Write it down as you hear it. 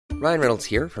Ryan Reynolds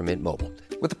here from Mint Mobile.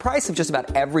 With the price of just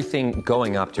about everything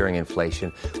going up during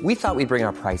inflation, we thought we'd bring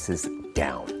our prices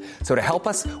down. So to help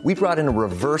us, we brought in a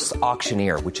reverse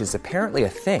auctioneer, which is apparently a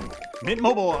thing. Mint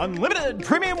Mobile Unlimited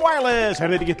Premium Wireless. How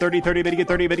to get 30, 30, bit to get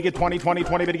 30, bit to get 20, 20,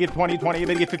 20, bit to get 20, 20,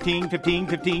 bit to get 15, 15,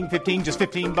 15, 15, just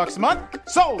 $15 a month?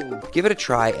 Sold! Give it a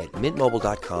try at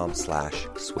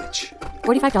mintmobile.com/switch.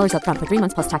 $45 up front for 3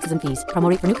 months plus taxes and fees. Promo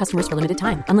rate for new customers for limited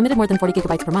time. Unlimited more than 40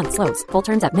 gigabytes per month. Slows full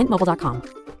terms at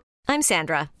mintmobile.com. I'm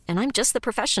Sandra, and I'm just the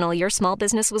professional your small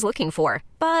business was looking for.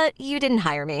 But you didn't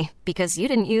hire me because you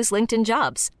didn't use LinkedIn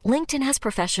Jobs. LinkedIn has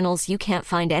professionals you can't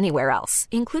find anywhere else,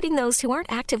 including those who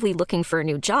aren't actively looking for a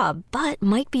new job, but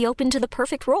might be open to the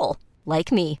perfect role,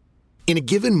 like me. In a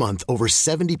given month, over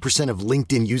 70% of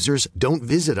LinkedIn users don't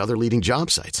visit other leading job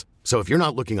sites. So if you're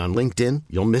not looking on LinkedIn,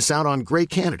 you'll miss out on great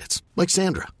candidates like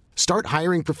Sandra. Start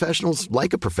hiring professionals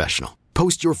like a professional.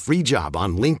 Post your free job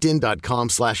on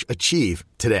linkedin.com/achieve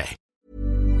today.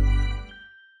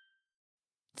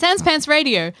 Sans Pants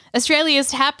Radio,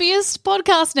 Australia's happiest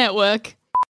podcast network.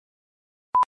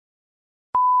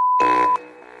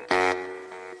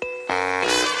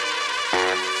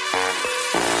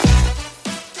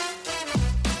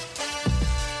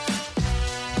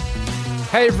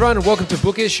 Hey everyone, and welcome to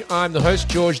Bookish. I'm the host,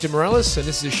 George DeMorales, and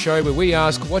this is a show where we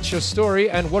ask, what's your story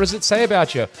and what does it say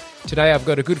about you? Today I've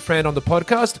got a good friend on the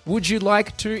podcast. Would you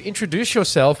like to introduce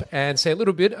yourself and say a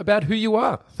little bit about who you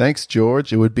are? Thanks,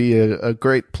 George. It would be a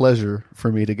great pleasure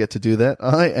for me to get to do that.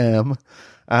 I am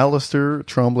Alistair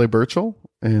Tremblay-Birchall,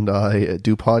 and I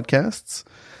do podcasts,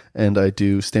 and I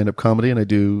do stand-up comedy, and I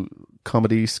do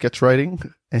comedy sketch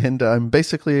writing, and I'm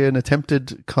basically an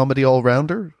attempted comedy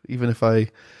all-rounder, even if I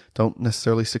don't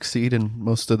necessarily succeed in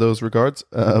most of those regards,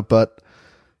 but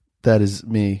that is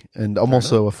me, and I'm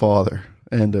also a father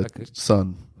and a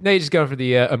son. Now you're just going for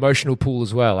the emotional pool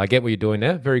as well. I get what you're doing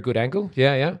there. Very good angle.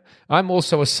 Yeah. I'm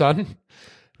also a son,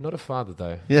 not a father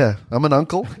though. Yeah, I'm an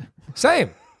uncle.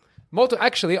 Same.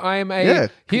 Actually, I am a... Yeah.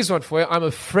 Here's one for you. I'm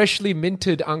a freshly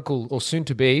minted uncle, or soon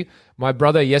to be. My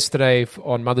brother yesterday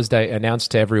on Mother's Day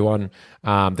announced to everyone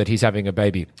that he's having a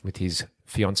baby with his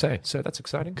fiance. So that's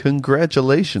exciting.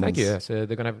 Congratulations. Thank you. So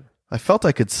they're going to have... I felt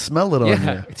I could smell it on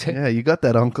you. Yeah, you got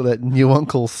that new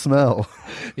uncle smell.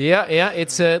 Yeah.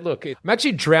 It's look, I'm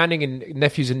actually drowning in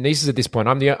nephews and nieces at this point.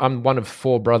 I'm one of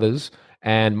 4 brothers,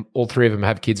 and all 3 of them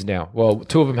have kids now. Well,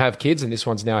 2 of them have kids, and this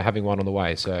one's now having one on the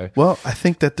way. So, well, I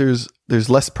think that there's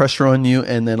less pressure on you,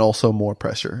 and then also more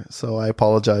pressure. So I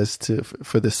apologize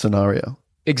for this scenario.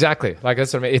 Exactly, like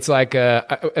that's what I mean. It's like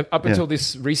up until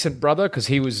this recent brother, because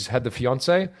he had the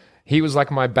fiance. He was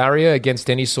like my barrier against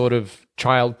any sort of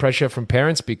child pressure from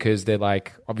parents, because they're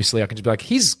like, obviously, I can just be like,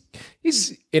 he's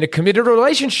in a committed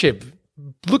relationship.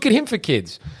 Look at him for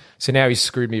kids. So now he's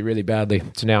screwed me really badly.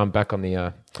 So now I'm back on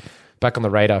the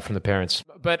radar from the parents.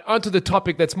 But onto the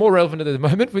topic that's more relevant at the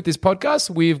moment with this podcast.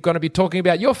 We're going to be talking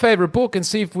about your favorite book and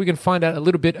see if we can find out a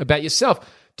little bit about yourself.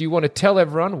 Do you want to tell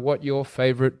everyone what your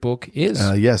favorite book is?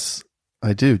 Yes,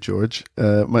 I do, George.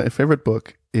 My favorite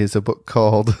book is a book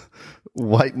called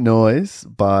White Noise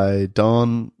by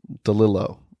Don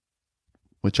DeLillo,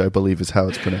 which I believe is how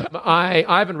it's pronounced. I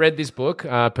haven't read this book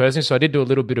personally, so I did do a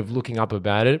little bit of looking up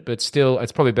about it, but still,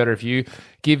 it's probably better if you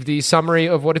give the summary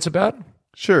of what it's about.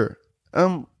 Sure.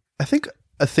 I think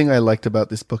a thing I liked about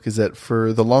this book is that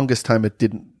for the longest time,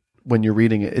 when you're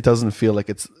reading it, it doesn't feel like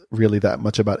it's really that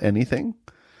much about anything.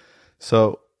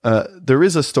 So there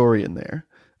is a story in there,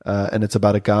 and it's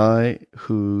about a guy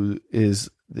who is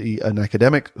an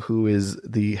academic who is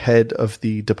the head of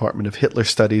the Department of Hitler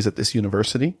Studies at this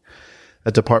university,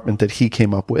 a department that he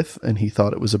came up with, and he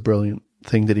thought it was a brilliant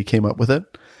thing that he came up with it.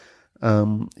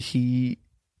 He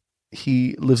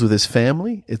lives with his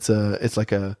family.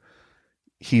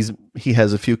 He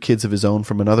has a few kids of his own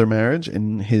from another marriage,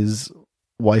 and his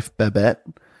wife Babette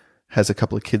has a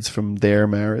couple of kids from their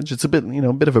marriage. It's a bit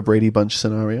of a Brady Bunch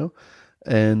scenario,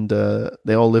 and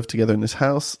they all live together in this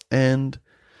house. And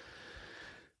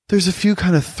there's a few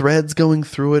kind of threads going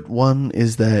through it. One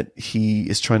is that he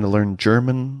is trying to learn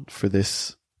German for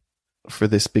this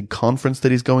big conference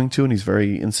that he's going to, and he's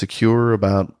very insecure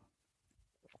about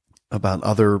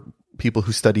other people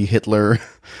who study Hitler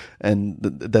and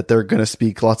that they're going to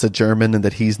speak lots of German and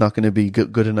that he's not going to be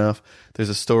good enough. There's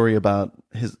a story about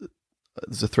there's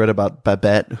a thread about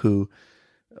Babette, who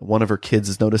one of her kids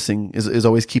is noticing is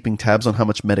always keeping tabs on how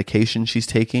much medication she's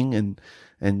taking.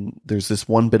 And there's this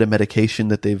one bit of medication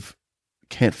that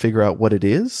can't figure out what it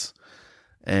is.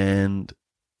 And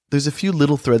there's a few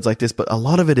little threads like this, but a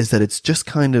lot of it is that it's just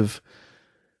kind of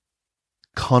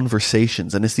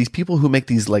conversations. And it's these people who make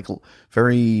these like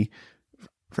very,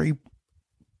 very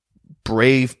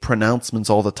brave pronouncements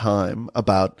all the time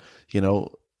about,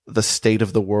 the state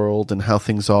of the world and how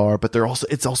things are, but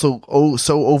it's also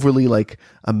so overly like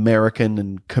American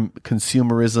and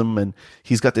consumerism. And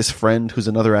he's got this friend who's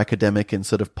another academic in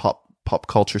sort of pop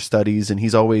culture studies, and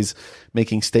he's always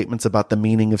making statements about the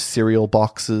meaning of cereal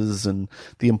boxes and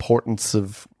the importance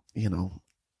of,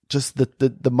 just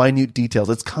the minute details.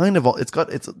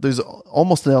 There's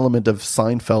almost an element of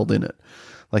Seinfeld in it,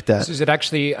 like that. So is it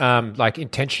actually like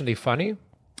intentionally funny?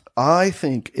 I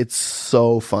think it's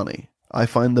so funny. I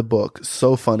find the book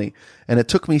so funny, and it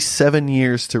took me 7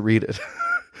 years to read it.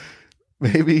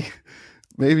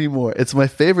 maybe more. It's my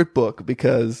favorite book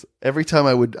because every time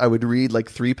I would read like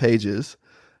 3 pages,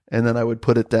 and then I would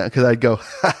put it down because I'd go,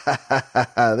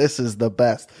 this is the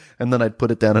best, and then I'd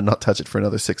put it down and not touch it for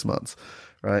another 6 months.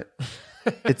 Right?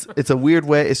 It's a weird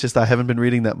way. It's just I haven't been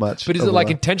reading that much. But is it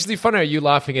like intentionally funny? Or are you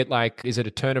laughing at like, is it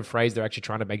a turn of phrase they're actually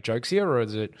trying to make jokes here, or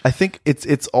is it? I think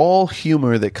it's all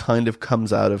humor that kind of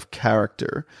comes out of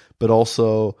character, but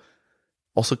also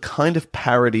kind of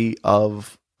parody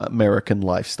of American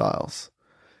lifestyles.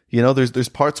 There's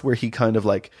parts where he kind of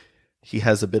like, he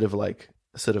has a bit of like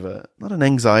sort of a, not an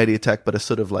anxiety attack, but a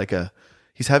sort of like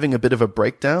he's having a bit of a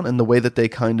breakdown, and the way that they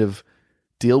kind of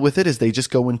deal with it is they just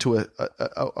go into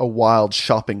a wild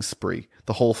shopping spree.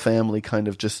 The whole family kind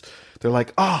of they're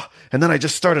like, and then I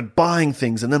just started buying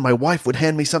things, and then my wife would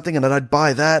hand me something and then I'd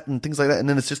buy that and things like that. And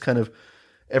then it's just kind of,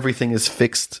 everything is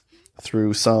fixed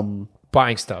through some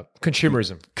buying stuff.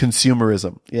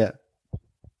 Consumerism. Yeah.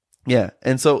 Yeah.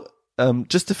 And so,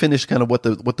 just to finish kind of what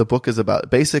the book is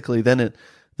about, basically then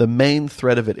the main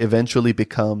thread of it eventually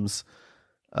becomes,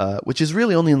 which is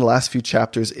really only in the last few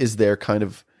chapters, is there kind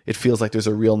of, it feels like there's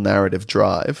a real narrative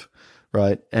drive,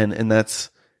 right? And that's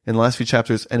in the last few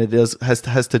chapters, and it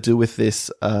has to do with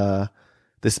this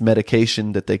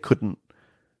medication that they couldn't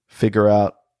figure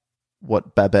out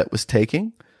what Babette was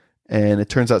taking, and it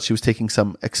turns out she was taking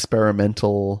some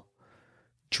experimental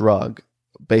drug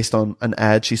based on an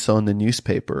ad she saw in the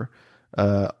newspaper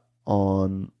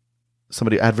on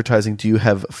somebody advertising, "Do you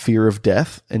have fear of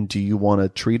death, and do you want to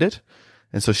treat it?"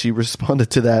 And so she responded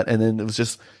to that, and then it was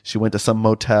just, she went to some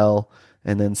motel,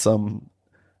 and then some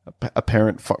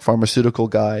apparent pharmaceutical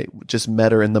guy just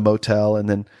met her in the motel, and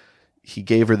then he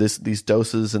gave her these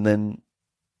doses, and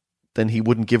then he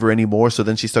wouldn't give her any more, so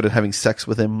then she started having sex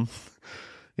with him,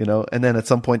 and then at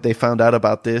some point they found out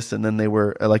about this, and then they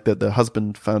were like, the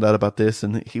husband found out about this,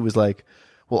 and he was like,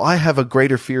 well, I have a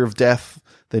greater fear of death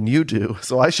than you do,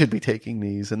 so I should be taking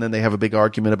these. And then they have a big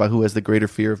argument about who has the greater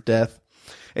fear of death.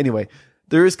 Anyway,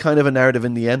 there is kind of a narrative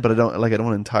in the end, but I don't want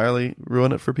to entirely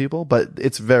ruin it for people, but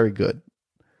it's very good.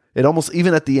 It almost,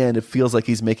 even at the end, it feels like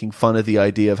he's making fun of the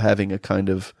idea of having a kind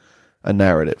of a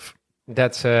narrative.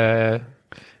 That's how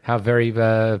very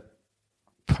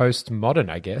postmodern,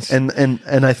 I guess. And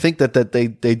I think that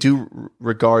they do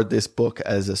regard this book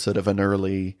as a sort of an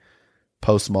early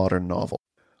postmodern novel.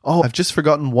 Oh, I've just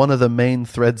forgotten one of the main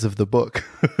threads of the book.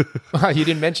 You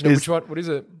didn't mention it. Which one? What is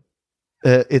it?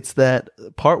 It's that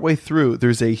partway through,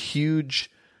 there's a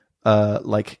huge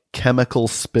like chemical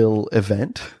spill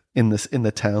event in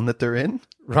the town that they're in,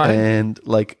 right? And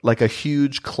like a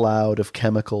huge cloud of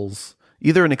chemicals,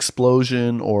 either an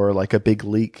explosion or like a big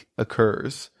leak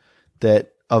occurs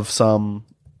that of some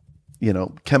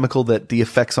chemical that the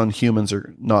effects on humans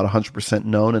are not 100%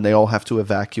 known, and they all have to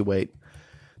evacuate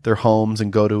their homes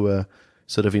and go to a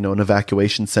sort of an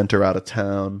evacuation center out of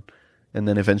town, and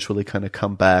then eventually kind of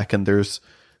come back. And there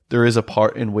is a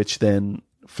part in which then,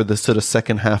 for the sort of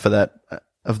second half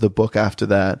of the book after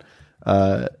that,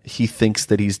 he thinks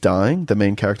that he's dying. The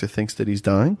main character thinks that he's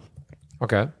dying.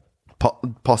 Okay.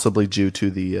 Possibly due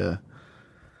to the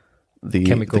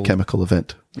chemical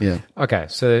event. Yeah. Okay.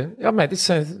 So, mate,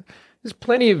 there's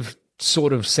plenty of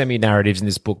sort of semi-narratives in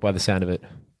this book by the sound of it.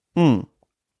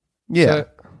 Yeah.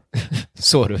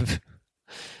 Sort of.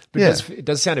 But Yeah. it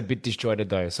does sound a bit disjointed,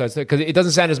 though. So it's because it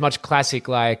doesn't sound as much classic,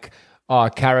 like, a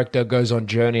character goes on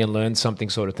journey and learns something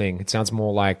sort of thing. It sounds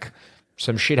more like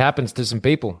some shit happens to some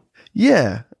people.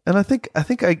 Yeah, and I think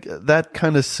that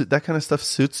kind of stuff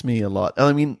suits me a lot.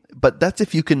 I mean, but that's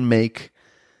if you can make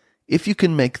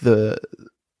the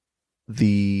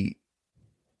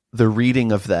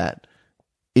reading of that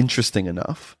interesting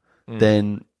enough,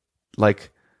 then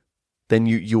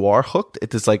you are hooked.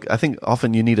 It is like, I think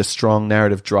often you need a strong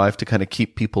narrative drive to kind of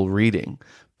keep people reading.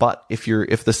 But if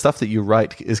the stuff that you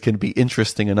write can be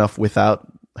interesting enough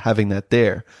without having that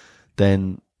there,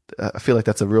 then I feel like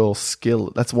that's a real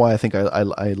skill. That's why I think I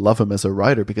love him as a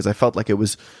writer, because I felt like it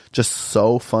was just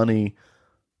so funny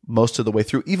most of the way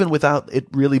through, even without it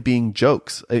really being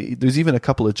jokes. There's even a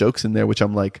couple of jokes in there which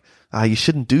I'm like, you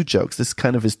shouldn't do jokes. This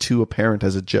kind of is too apparent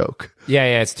as a joke.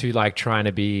 Yeah, it's too like trying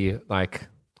to be like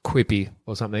quippy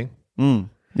or something.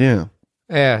 Yeah.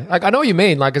 Yeah, like I know what you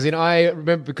mean. Like, as in, I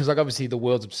remember because like obviously the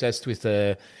world's obsessed with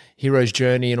the hero's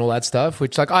journey and all that stuff,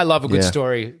 which like I love a good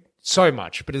story so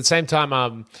much. But at the same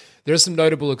time, there are some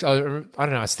notable. I don't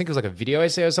know. I think it was like a video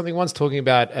essay or something once talking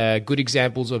about good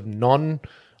examples of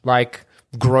like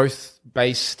growth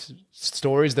based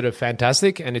stories that are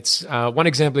fantastic. And it's one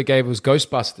example it gave was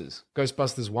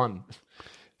Ghostbusters 1.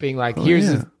 Being like, here's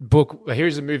a book,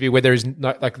 here's a movie where there is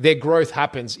no, like their growth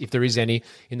happens, if there is any,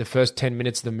 in the first 10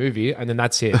 minutes of the movie, and then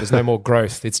that's it. There's no more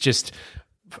growth. It's just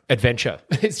adventure.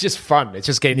 It's just fun. It's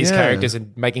just getting these characters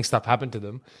and making stuff happen to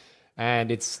them. And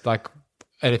it's like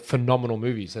a phenomenal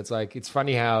movie. So it's like, it's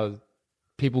funny how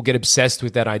people get obsessed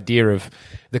with that idea of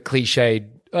the cliched,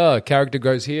 character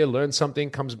goes here, learns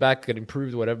something, comes back, get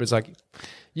improved, whatever. It's like,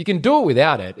 you can do it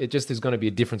without it. It just is going to be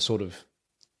a different sort of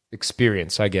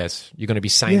experience, I guess. You're going to be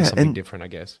saying something different, I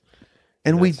guess.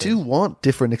 And we do want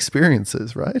different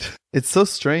experiences, right? It's so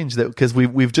strange that because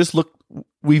we've just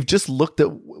looked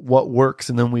at what works,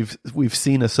 and then we've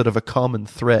seen a sort of a common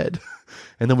thread,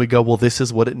 and then we go, well, this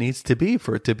is what it needs to be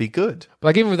for it to be good.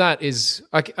 Like even with that is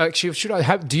like, actually,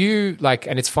 do you like?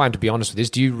 And it's fine to be honest with this.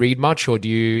 Do you read much, or do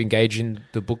you engage in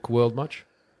the book world much?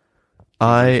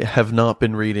 I have not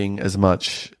been reading as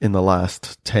much in the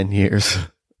last 10 years,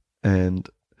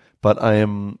 but I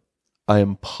am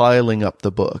piling up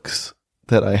the books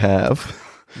that I have.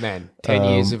 Man, 10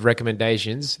 years of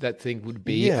recommendations, that thing would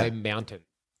be a mountain.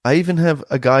 I even have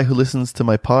a guy who listens to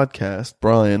my podcast,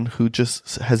 Brian, who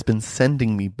just has been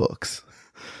sending me books.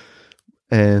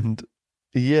 And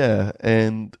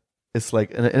it's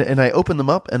like, and I open them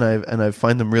up and I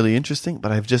find them really interesting,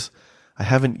 but I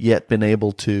haven't yet been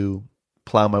able to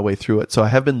plow my way through it. So I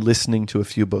have been listening to a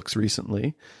few books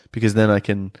recently, because then I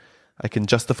can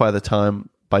justify the time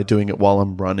by doing it while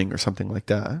I'm running or something like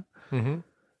that. Mm-hmm.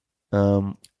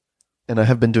 And I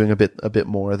have been doing a bit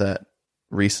more of that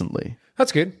recently.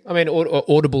 That's good. I mean,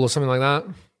 Audible or something like that.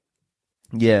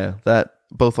 Yeah, that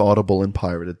both Audible and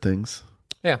pirated things.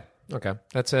 Yeah. Okay.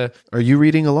 Are you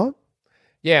reading a lot?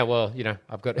 Yeah. Well,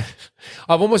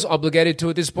 I'm almost obligated to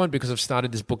at this point because I've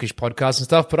started this bookish podcast and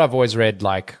stuff. But I've always read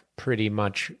like pretty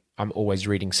much. I'm always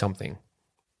reading something.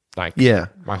 Like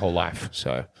my whole life.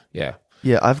 So yeah.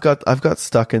 Yeah, I've got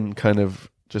stuck in kind of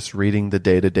just reading the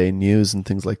day-to-day news and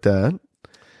things like that,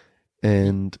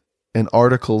 and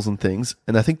articles and things.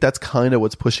 And I think that's kind of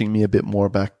what's pushing me a bit more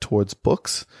back towards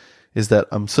books, is that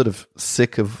I'm sort of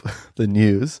sick of the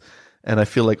news, and I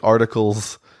feel like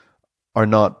articles are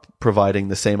not providing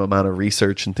the same amount of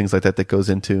research and things like that goes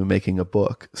into making a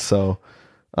book. So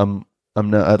I'm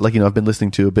not like, I've been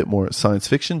listening to a bit more science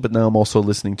fiction, but now I'm also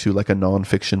listening to like a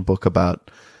nonfiction book about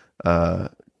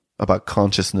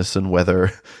consciousness and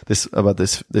whether this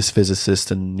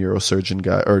physicist and neurosurgeon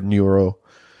guy, or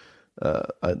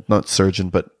not surgeon,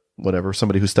 but whatever,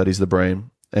 somebody who studies the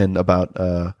brain, and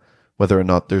about whether or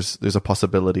not there's a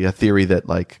possibility, a theory that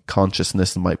like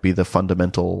consciousness might be the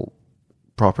fundamental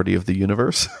property of the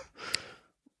universe.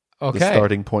 Okay. The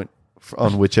starting point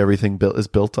on which everything is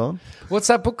built on. What's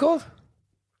that book called?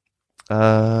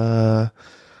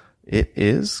 It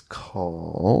is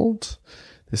called...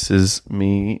 This is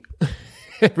me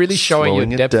really showing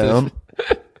your depth down.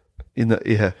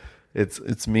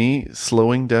 It's me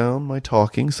slowing down my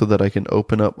talking so that I can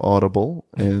open up Audible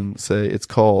and say it's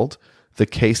called The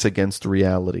Case Against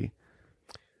Reality.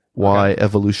 Why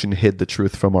Evolution Hid the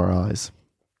Truth from Our Eyes.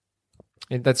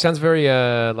 And that sounds very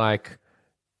like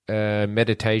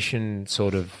meditation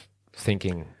sort of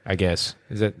thinking, I guess.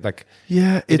 Is it like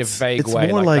in a vague way,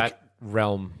 more like that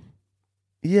realm?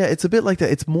 Yeah, it's a bit like that.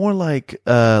 It's more like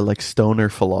stoner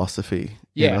philosophy.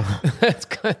 Yeah, that's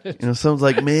kind of... someone's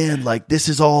like, man, like this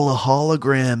is all a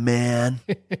hologram, man.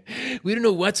 We don't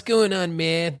know what's going on,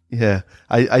 man. Yeah,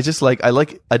 I just like I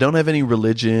don't have any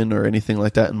religion or anything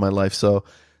like that in my life, so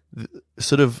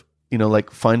sort of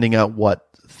like finding out what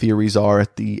theories are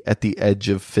at the edge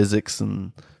of physics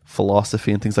and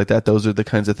philosophy and things like that. Those are the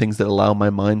kinds of things that allow my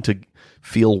mind to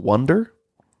feel wonder.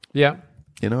 Yeah.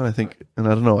 And I think, and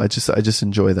I don't know, I just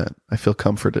enjoy that. I feel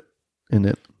comfort in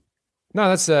it. No,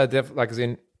 that's like as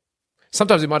in,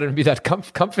 sometimes it might even be that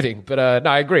comforting, but no,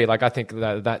 I agree. Like I think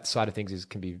that side of things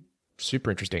can be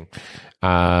super interesting.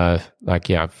 Like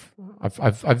yeah,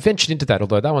 I've ventured into that,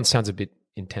 although that one sounds a bit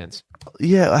intense.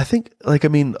 Yeah, I think like, I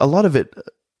mean, a lot of it,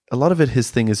 his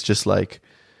thing is just like,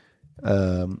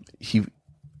 he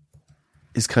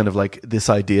is kind of like this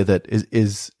idea that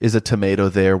is a tomato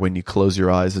there when you close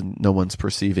your eyes and no one's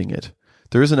perceiving it.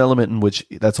 there is an element in which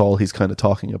that's all he's kind of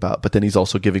talking about, but then he's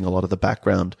also giving a lot of the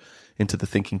background into the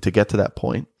thinking to get to that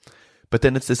point. But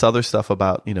then it's this other stuff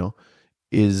about,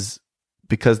 is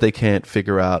because they can't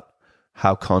figure out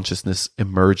how consciousness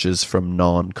emerges from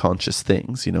non-conscious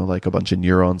things, like a bunch of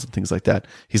neurons and things like that.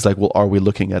 He's like, well, are we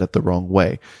looking at it the wrong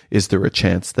way? Is there a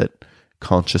chance that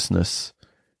consciousness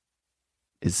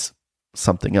is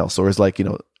something else, or is like,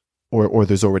 or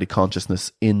there's already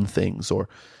consciousness in things, or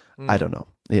I don't know.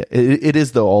 Yeah, it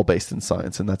is though all based in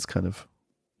science, and that's kind of,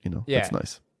 that's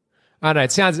nice. I don't know.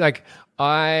 It sounds like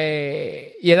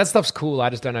that stuff's cool. I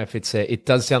just don't know if it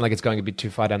does sound like it's going a bit too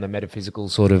far down the metaphysical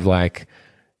sort of like,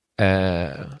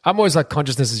 I'm always like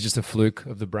consciousness is just a fluke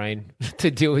of the brain to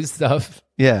deal with stuff.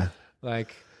 Yeah.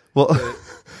 Like, well,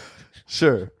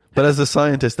 sure. But as a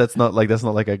scientist, that's not like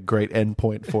a great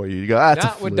endpoint for you. You go, it's a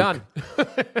fluke. We're done.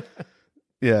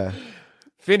 Yeah.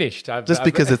 Finished.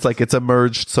 Because it's like it's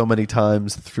emerged so many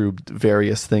times through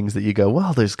various things that you go,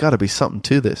 well, there's got to be something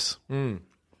to this.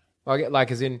 I get like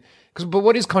as in, but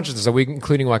what is consciousness? Are we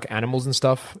including like animals and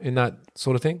stuff in that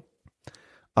sort of thing?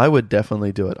 I would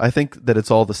definitely do it. I think that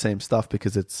it's all the same stuff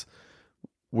because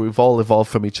we've all evolved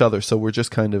from each other. So we're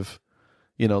just kind of,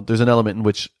 there's an element in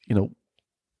which,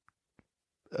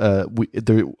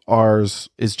 ours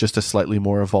is just a slightly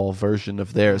more evolved version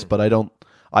of theirs. But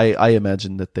I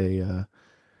imagine that they, you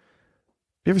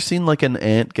ever seen like an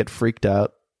ant get freaked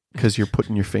out because you're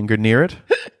putting your finger near it?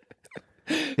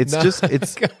 It's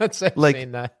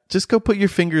like, just go put your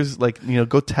fingers, like,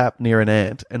 go tap near an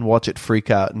ant and watch it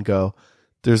freak out and go,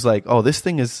 there's like, oh, this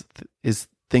thing is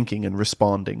thinking and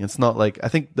responding. It's not like, I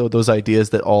think those ideas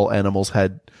that all animals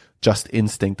had just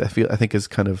instinct, I think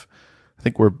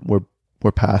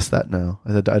we're past that now.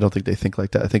 I don't think they think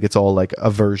like that. I think it's all like a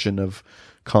version of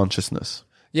consciousness.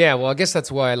 Yeah, well, I guess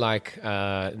that's why like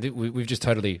we've just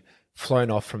totally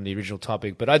flown off from the original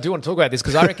topic, but I do want to talk about this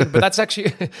because I reckon, but that's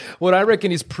actually what I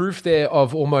reckon is proof there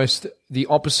of almost the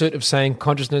opposite of saying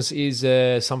consciousness is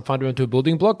some fundamental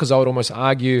building block, because I would almost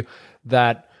argue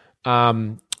that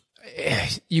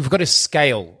you've got a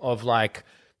scale of like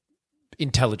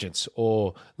intelligence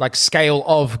or like scale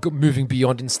of moving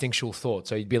beyond instinctual thought.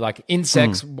 So you'd be like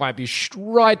insects might be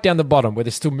right down the bottom where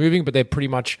they're still moving, but they're pretty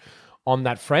much on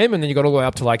that frame, and then you got all the way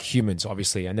up to like humans,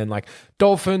 obviously, and then like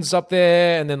dolphins up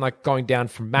there, and then like going down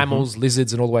from mammals,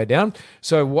 lizards, and all the way down.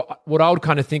 So what I would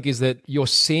kind of think is that you're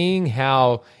seeing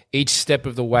how each step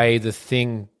of the way the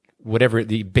thing, whatever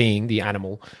the being, the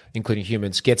animal, including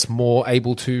humans, gets more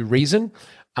able to reason,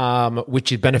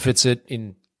 which it benefits it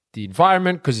in the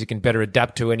environment because it can better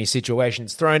adapt to any situation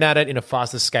it's thrown at it in a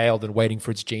faster scale than waiting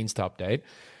for its genes to update.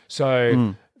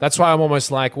 So that's why I'm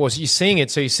almost like, well, so you're seeing it.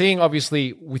 So you're seeing,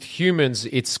 obviously, with humans,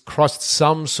 it's crossed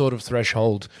some sort of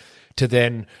threshold to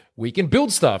then we can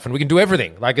build stuff and we can do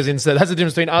everything. Like, as in, so that's the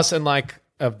difference between us and like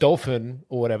a dolphin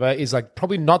or whatever, is like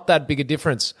probably not that big a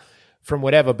difference from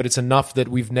whatever, but it's enough that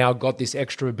we've now got this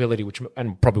extra ability,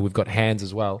 and probably we've got hands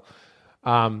as well.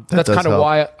 That's kind of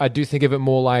why I do think of it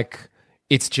more like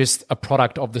it's just a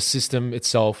product of the system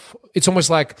itself. It's almost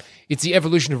like it's the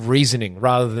evolution of reasoning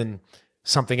rather than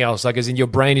something else. Like, as in, your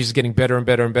brain is just getting better and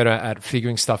better and better at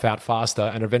figuring stuff out faster,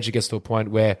 and eventually gets to a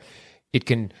point where it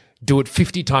can do it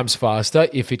 50 times faster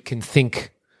if it can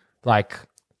think like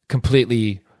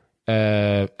completely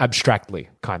abstractly,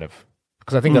 kind of.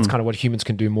 Because I think that's kind of what humans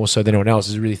can do more so than anyone else,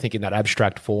 is really think in that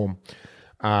abstract form.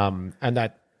 And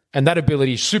that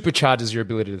ability supercharges your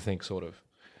ability to think, sort of.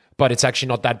 But it's actually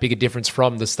not that big a difference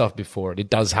from the stuff before it. It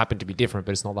does happen to be different,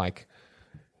 but it's not like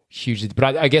hugely.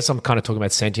 But I guess I'm kind of talking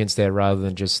about sentience there rather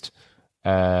than just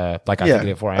like I think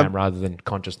therefore I am, rather than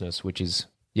consciousness, which is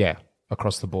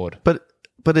across the board. But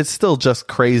it's still just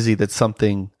crazy that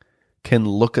something can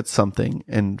look at something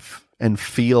and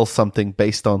feel something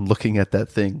based on looking at that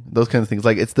thing. Those kinds of things.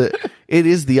 Like, it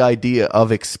is the idea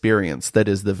of experience that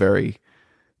is the very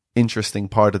interesting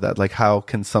part of that. Like, how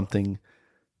can something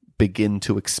begin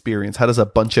to experience? How does a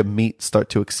bunch of meat start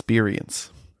to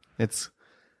experience? That's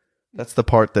the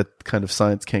part that kind of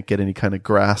science can't get any kind of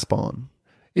grasp on.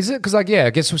 Is it? Because, like,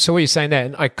 I guess, so what you're saying there,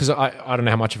 because I don't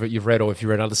know how much of it you've read, or if you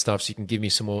read other stuff, so you can give me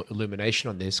some more illumination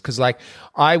on this. Because, like,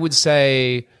 I would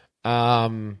say,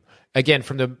 again,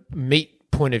 from the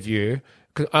meat point of view,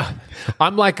 because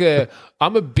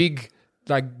I'm a big,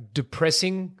 like,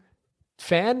 depressing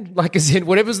fan. Like, as in,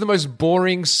 whatever's the most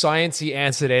boring, sciencey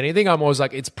answer to anything, I'm always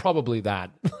like, it's probably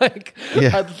that. Like,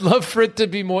 I'd love for it to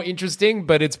be more interesting,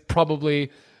 but it's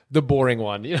probably the boring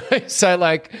one, you know? So,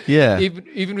 like,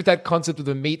 even with that concept of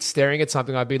the meat staring at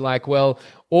something, I'd be like, well,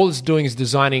 all it's doing is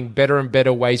designing better and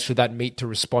better ways for that meat to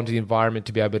respond to the environment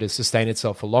to be able to sustain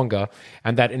itself for longer,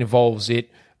 and that involves it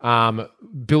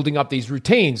building up these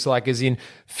routines, like as in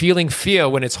feeling fear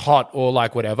when it's hot or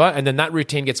like whatever. And then that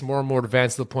routine gets more and more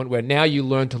advanced to the point where now you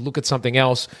learn to look at something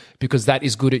else because that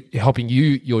is good at helping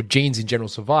your genes in general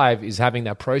survive, is having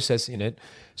that process in it.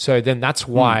 So then that's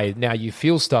why now you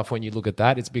feel stuff when you look at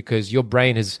that. It's because your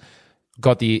brain has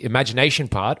got the imagination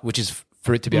part, which is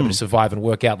for it to be able to survive and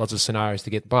work out lots of scenarios to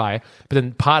get by. But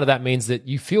then part of that means that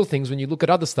you feel things when you look at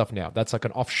other stuff now. That's like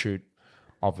an offshoot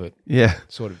of it. Yeah.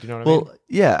 Sort of. Do you know what I mean? Well,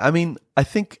 yeah. I mean, I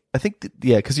think,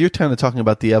 because you're kind of talking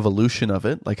about the evolution of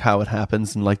it, like how it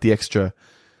happens and like the extra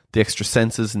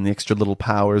senses and the extra little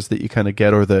powers that you kind of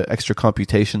get, or the extra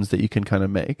computations that you can kind of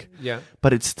make. Yeah.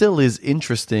 But it still is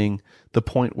interesting, the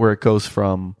point where it goes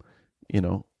from,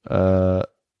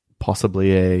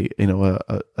 possibly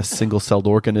a single-celled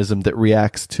organism that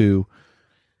reacts to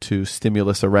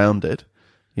stimulus around it,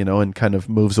 and kind of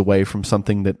moves away from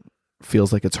something that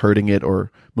feels like it's hurting it,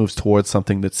 or moves towards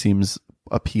something that seems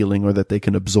appealing or that they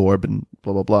can absorb, and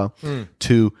blah blah blah,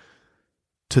 to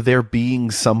there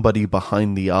being somebody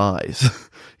behind the eyes,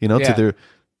 to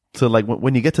like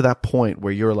when you get to that point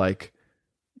where you're like,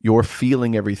 you're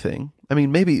feeling everything. I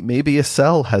mean, maybe a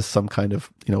cell has some kind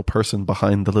of person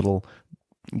behind the little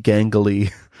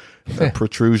gangly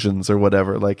protrusions or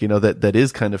whatever, like that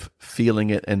is kind of feeling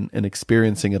it and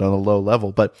experiencing it on a low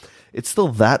level. But it's still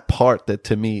that part that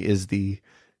to me is the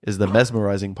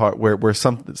mesmerizing part, where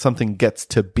something gets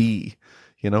to be,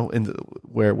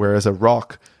 whereas a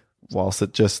rock, whilst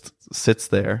it just sits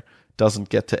there, doesn't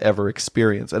get to ever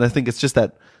experience. And I think it's just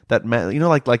that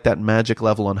like that magic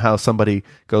level on how somebody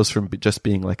goes from just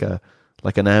being like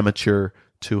an amateur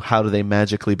to how do they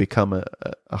magically become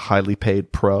a highly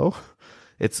paid pro.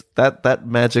 It's that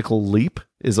magical leap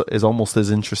is almost as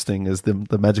interesting as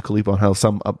the magical leap on how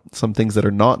some things that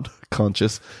are not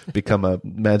conscious become a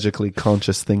magically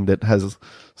conscious thing that has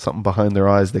something behind their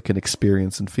eyes that can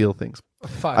experience and feel things.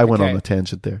 I went on a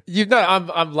tangent there.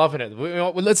 I'm loving it.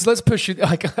 Let's push you.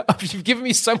 Like, you've given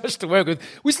me so much to work with.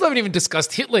 We still haven't even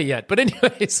discussed Hitler yet. But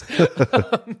anyways,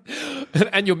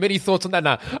 and your many thoughts on that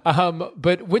now.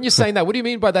 But when you're saying that, what do you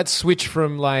mean by that switch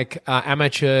from like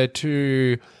amateur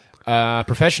to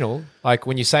professional? Like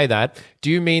when you say that,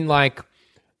 do you mean like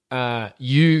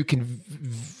you can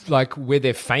like where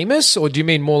they're famous, or do you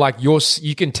mean more like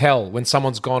you can tell when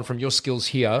someone's gone from your skills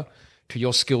here to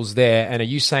your skills there? And are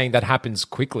you saying that happens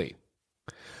quickly?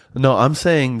 No, I'm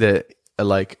saying that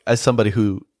like as somebody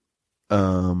who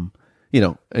I'm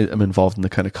involved in the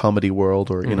kind of comedy world,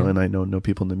 or and I know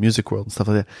people in the music world and stuff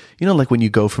like that. Like when you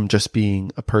go from just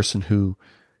being a person who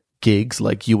gigs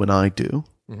like you and I do,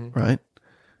 right?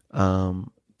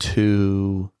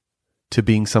 To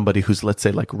being somebody who's, let's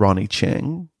say, like Ronnie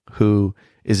Chang, who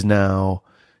is now,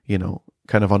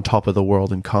 kind of on top of the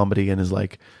world in comedy, and is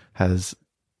like, has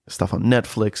stuff on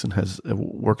Netflix and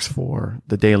works for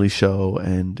The Daily Show,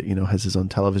 and, has his own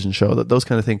television show, those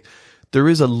kind of things. There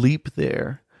is a leap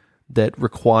there that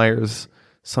requires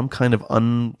some kind of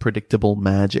unpredictable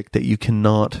magic that you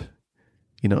cannot,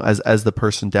 as the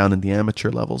person down in the amateur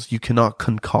levels, you cannot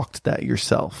concoct that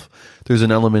yourself. There's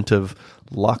an element of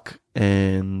luck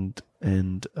and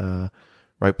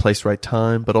right place, right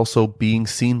time, but also being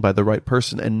seen by the right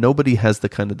person. And nobody has the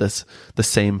kind of the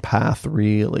same path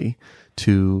really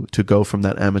to go from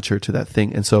that amateur to that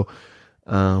thing. And so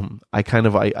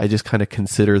I just kind of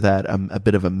consider that a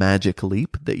bit of a magic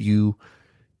leap, that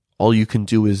all you can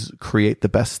do is create the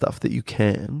best stuff that you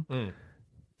can.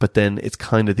 But then it's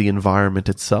kind of the environment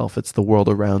itself, it's the world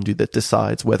around you that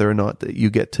decides whether or not that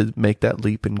you get to make that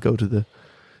leap and go to the,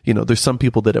 there's some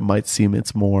people that it might seem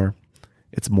it's more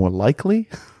likely.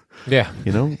 Yeah.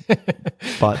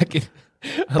 But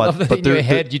I love that in your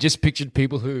head you just pictured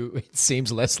people who it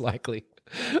seems less likely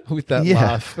with that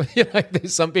laugh. Like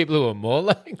there's some people who are more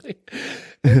likely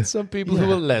and some people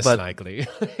who are less likely.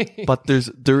 But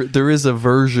there is a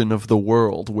version of the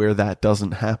world where that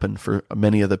doesn't happen for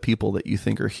many of the people that you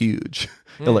think are huge.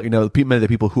 Many of the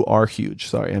people who are huge.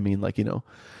 Sorry, I mean, like,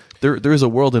 there is a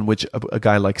world in which a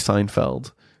guy like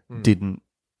Seinfeld didn't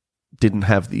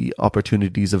have the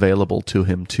opportunities available to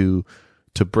him to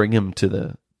bring him to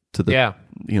the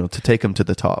to take him to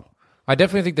the top. I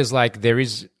definitely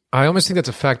think I almost think that's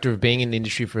a factor of being in the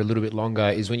industry for a little bit longer,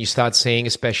 is when you start seeing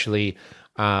especially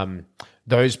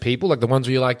those people, like the ones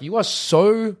where you're like, you are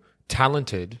so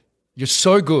talented, you're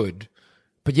so good,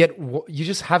 but yet you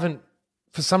just haven't,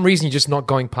 for some reason, you're just not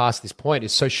going past this point.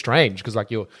 It's so strange because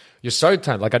like you're so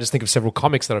talented. Like I just think of several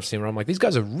comics that I've seen where I'm like, these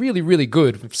guys are really, really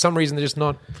good. For some reason, they're just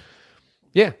not,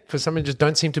 for some reason, just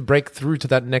don't seem to break through to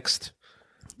that next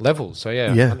level. So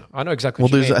I know exactly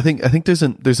what you mean. I think there's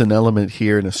an element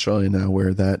here in Australia now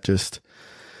where that just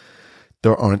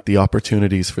there aren't the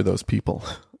opportunities for those people,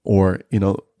 or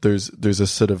there's a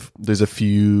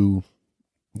few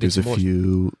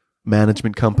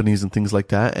management companies and things like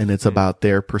that, and it's about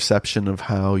their perception of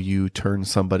how you turn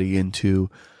somebody into,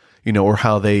 or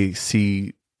how they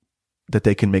see that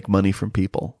they can make money from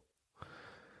people,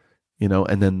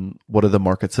 and then what are the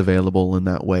markets available in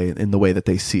that way, in the way that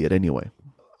they see it anyway.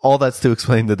 All that's to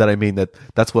explain that I mean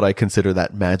that's what I consider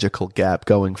that magical gap,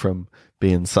 going from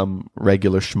being some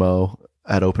regular schmo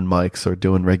at open mics or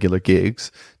doing regular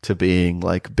gigs to being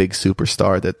like big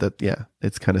superstar that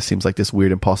it kind of seems like this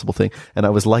weird impossible thing. And I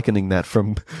was likening that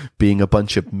from being a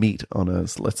bunch of meat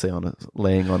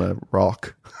laying on a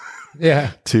rock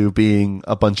to being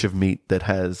a bunch of meat that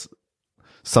has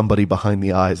somebody behind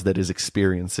the eyes that is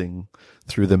experiencing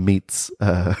through the meat's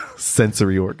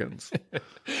sensory organs.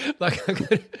 I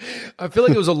feel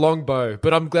like it was a long bow,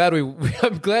 but I'm glad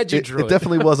you drew it. It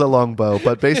definitely was a long bow,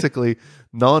 but basically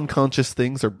non-conscious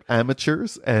things are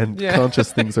amateurs and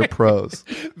conscious things are pros.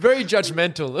 Very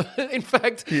judgmental. In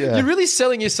fact, you're really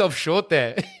selling yourself short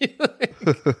there.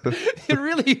 You're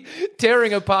really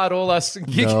tearing apart all us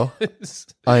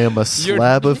giggers. No, I am a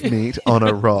slab of meat on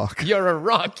a rock. You're a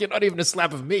rock. You're not even a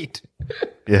slab of meat.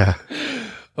 Yeah.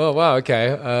 Oh, wow.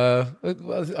 Okay.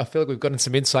 I feel like we've gotten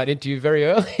some insight into you very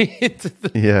early into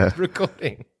the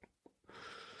recording.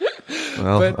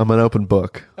 Well, I'm an open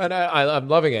book. And I'm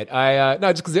loving it. No,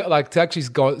 just because to actually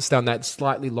go down that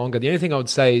slightly longer. The only thing I would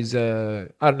say is I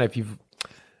don't know if you've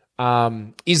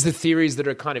is the theories that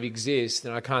are kind of exist,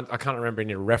 and I can't remember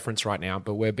any reference right now,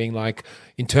 but we're being like,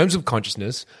 in terms of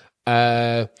consciousness,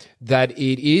 that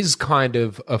it is kind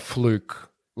of a fluke.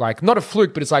 Like, not a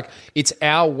fluke, but it's like it's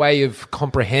our way of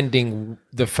comprehending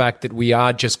the fact that we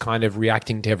are just kind of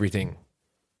reacting to everything.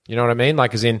 You know what I mean?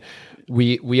 Like, as in,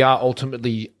 we are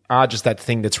ultimately just that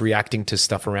thing that's reacting to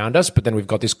stuff around us, but then we've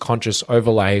got this conscious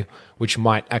overlay, which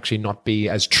might actually not be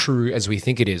as true as we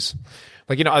think it is.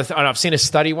 Like, I've seen a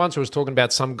study once where it was talking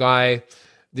about some guy.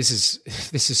 This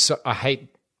is so, I hate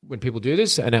when people do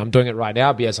this, and I'm doing it right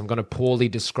now, but yes, I'm going to poorly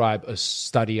describe a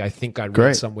study I think I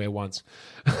read somewhere once.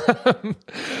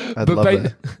 I'd love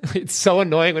it. It's so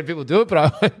annoying when people do it,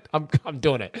 but I'm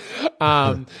doing it.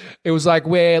 It was like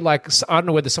where, like, I don't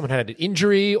know whether someone had an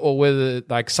injury or whether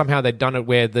like somehow they'd done it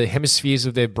where the hemispheres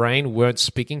of their brain weren't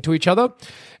speaking to each other,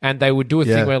 and they would do a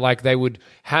thing where like they would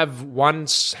have one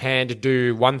hand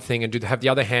do one thing and have the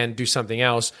other hand do something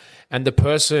else, and the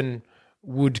person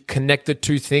would connect the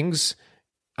two things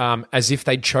as if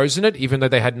they'd chosen it, even though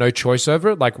they had no choice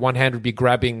over it. Like, one hand would be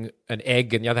grabbing an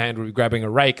egg and the other hand would be grabbing a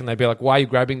rake, and they'd be like, why are you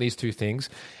grabbing these two things?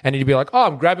 And you'd be like, oh,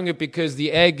 I'm grabbing it because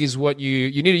the egg is what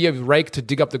you need to use a rake to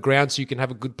dig up the ground so you can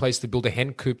have a good place to build a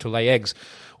hen coop to lay eggs,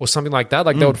 or something like that.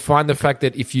 Like, they would find the fact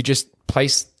that if you just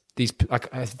place these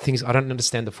things, I don't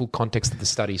understand the full context of the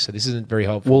study, so this isn't very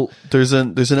helpful. Well, there's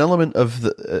an element of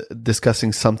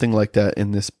discussing something like that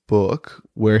in this book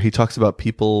where he talks about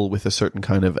people with a certain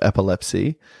kind of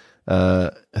epilepsy.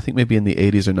 I think maybe in the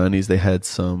 80s or 90s they had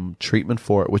some treatment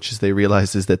for it, which is they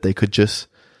realized is that they could just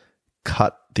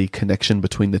cut the connection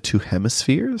between the two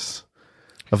hemispheres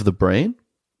of the brain,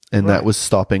 and that was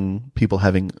stopping people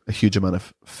having a huge amount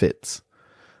of fits,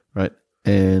 right?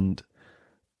 And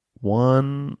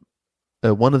one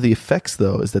of the effects,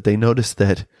 though, is that they noticed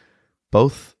that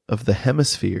both of the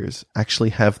hemispheres actually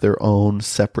have their own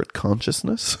separate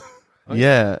consciousness.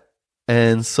 Yeah.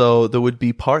 And so there would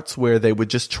be parts where they would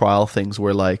just trial things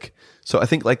where, like, so I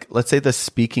think, like, let's say the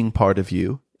speaking part of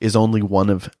you is only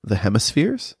one of the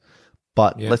hemispheres,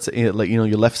 but let's say, like, your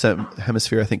left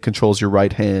hemisphere, I think, controls your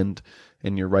right hand,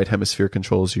 and your right hemisphere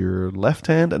controls your left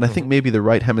hand. And I think maybe the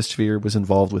right hemisphere was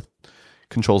involved with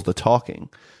controls the talking.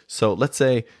 So let's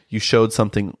say you showed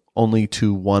something only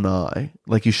to one eye,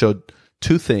 like you showed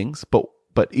two things, but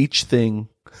each thing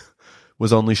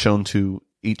was only shown to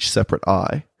each separate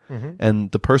eye. Mm-hmm.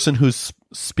 And the person who's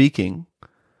speaking,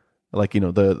 like,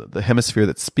 the hemisphere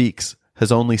that speaks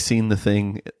has only seen the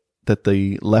thing that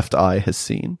the left eye has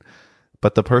seen,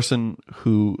 but the person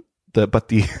who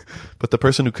the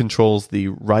person who controls the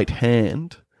right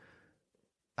hand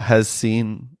has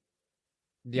seen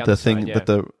the thing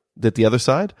that the other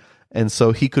side, and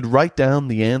so he could write down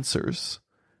the answers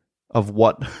of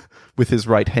what with his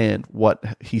right hand, what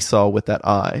he saw with that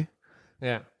eye.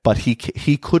 Yeah, but he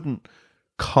couldn't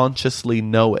consciously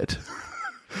know it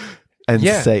and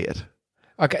say it.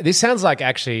 Okay, this sounds like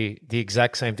actually the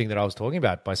exact same thing that I was talking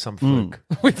about by some fluke.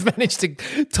 We've managed to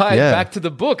tie it back to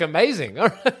the book. Amazing. All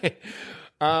right.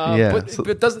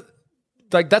 But doesn't,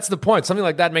 like, that's the point. Something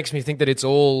like that makes me think that it's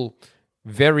all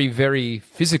very, very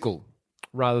physical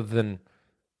rather than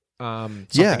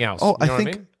something else. Oh, you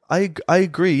know I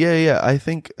agree. Yeah. I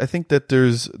think that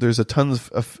there's a ton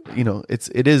of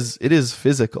it is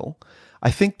physical. I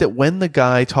think that when the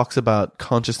guy talks about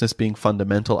consciousness being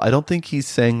fundamental, I don't think he's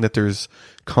saying that there's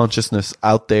consciousness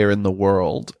out there in the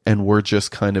world and we're just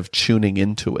kind of tuning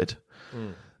into it.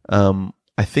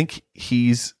 I think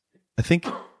his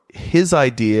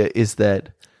idea is that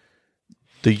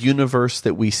the universe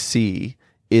that we see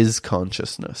is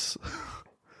consciousness.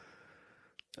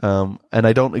 And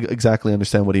I don't exactly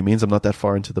understand what he means. I'm not that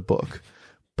far into the book,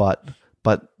 but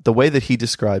the way that he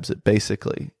describes it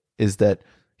basically is that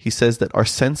he says that our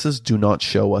senses do not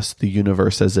show us the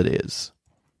universe as it is,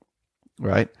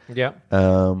 right? Yeah.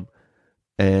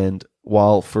 And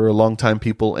while for a long time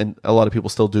people, and a lot of people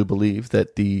still do believe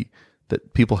that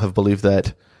that people have believed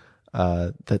that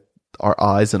that our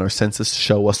eyes and our senses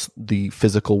show us the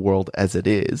physical world as it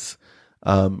is,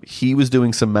 he was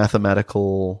doing some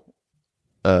mathematical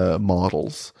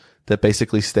models that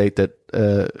basically state that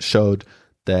showed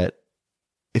that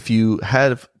if you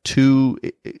have two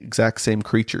exact same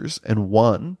creatures and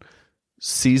one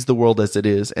sees the world as it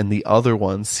is and the other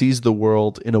one sees the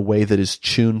world in a way that is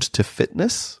tuned to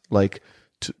fitness, like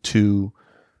to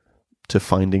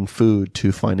finding food,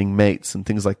 to finding mates and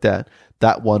things like that,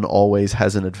 that one always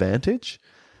has an advantage.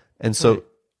 And so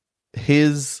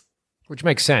which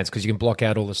makes sense because you can block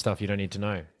out all the stuff you don't need to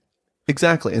know.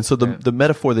 Exactly. And so the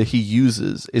metaphor that he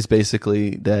uses is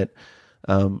basically that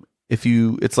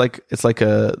it's like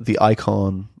the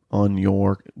icon on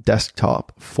your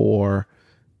desktop for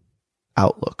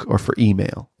Outlook or for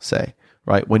email, say,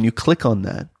 right? When you click on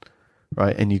that,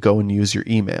 right, and you go and use your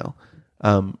email,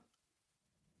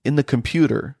 in the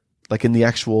computer, like in the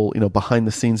actual, behind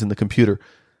the scenes in the computer,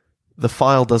 the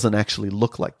file doesn't actually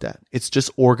look like that. It's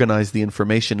just organized the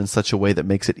information in such a way that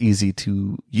makes it easy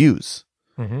to use,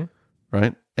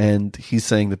 right? And he's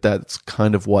saying that that's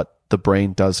kind of what the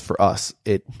brain does for us.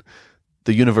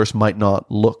 The universe might not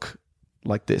look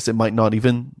like this. It might not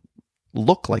even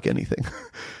look like anything.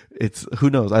 It's, who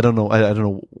knows? I don't know. I don't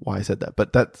know why I said that,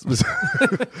 but that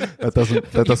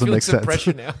doesn't make sense.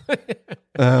 Pressure now.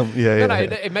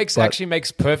 It actually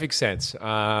makes perfect sense.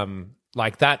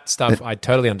 Like that stuff, I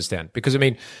totally understand, because I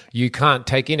mean, you can't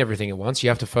take in everything at once. You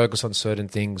have to focus on certain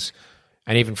things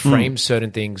and even frame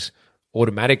certain things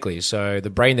automatically. So the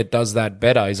brain that does that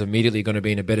better is immediately going to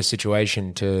be in a better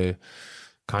situation to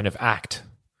kind of act,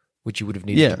 which you would have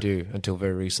needed to do until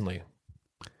very recently.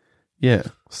 Yeah.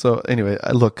 So anyway,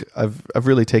 I've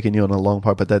really taken you on a long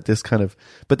part, but this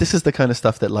is the kind of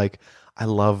stuff that, like, I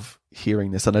love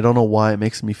hearing this, and I don't know why it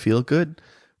makes me feel good,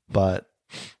 but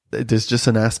there's just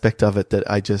an aspect of it that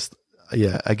I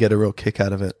get a real kick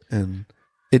out of it. And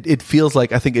it feels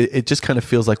like, I think it just kind of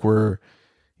feels like we're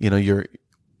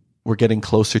getting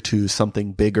closer to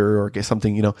something bigger or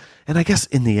something, and I guess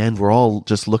in the end, we're all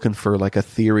just looking for like a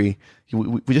theory.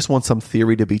 We just want some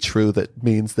theory to be true that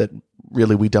means that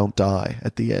really we don't die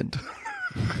at the end.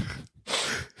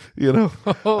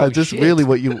 Really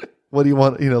what do you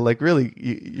want? Like, really,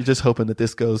 you're just hoping that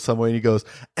this goes somewhere, and he goes,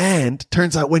 and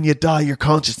turns out when you die, your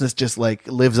consciousness just like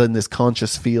lives in this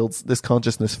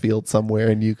consciousnness field somewhere,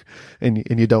 and you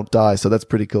don't die. So that's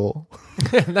pretty cool.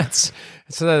 So you don't have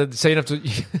to, so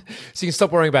you can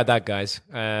stop worrying about that, guys.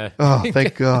 Oh,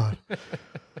 thank God.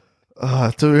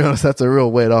 To be honest, that's a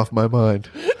real weight off my mind.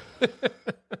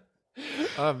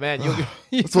 Oh man,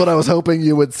 that's what I was hoping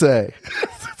you would say.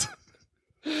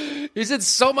 You said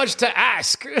so much to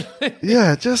ask.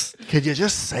 Yeah, could you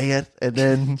just say it and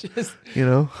then,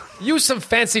 use some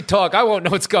fancy talk. I won't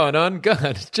know what's going on.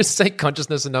 God, just say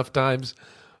consciousness enough times.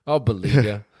 I'll believe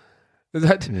you.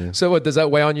 So what, does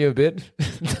that weigh on you a bit?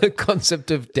 The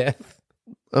concept of death?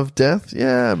 Of death?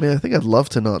 Yeah, I mean, I think I'd love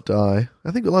to not die.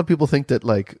 I think a lot of people think that,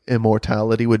 like,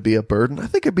 immortality would be a burden. I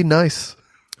think it'd be nice.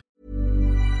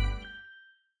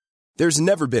 There's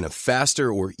never been a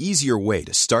faster or easier way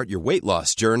to start your weight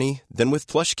loss journey than with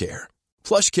PlushCare.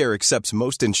 PlushCare accepts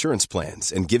most insurance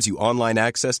plans and gives you online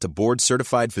access to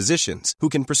board-certified physicians who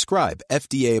can prescribe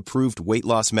FDA-approved weight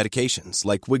loss medications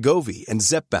like Wegovy and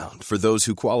Zepbound for those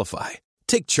who qualify.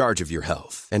 Take charge of your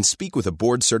health and speak with a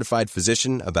board-certified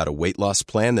physician about a weight loss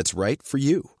plan that's right for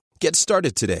you. Get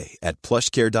started today at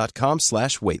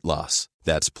plushcare.com/weight-loss.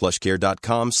 That's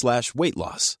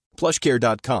plushcare.com/weight-loss.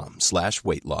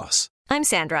 plushcare.com/weight-loss. I'm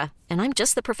Sandra, and I'm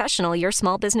just the professional your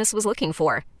small business was looking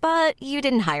for. But you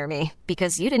didn't hire me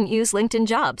because you didn't use LinkedIn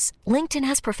Jobs. LinkedIn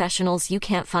has professionals you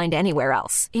can't find anywhere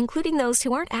else, including those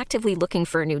who aren't actively looking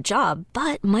for a new job,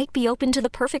 but might be open to the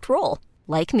perfect role,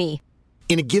 like me.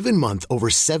 In a given month, over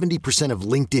 70% of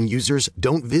LinkedIn users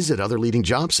don't visit other leading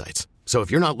job sites. So if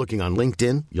you're not looking on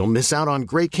LinkedIn, you'll miss out on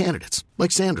great candidates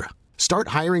like Sandra. Start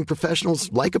hiring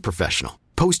professionals like a professional.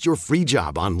 Post your free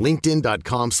job on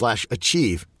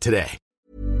linkedin.com/achieve today.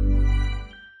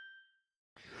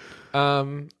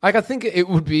 Like, I think it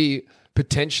would be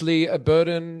potentially a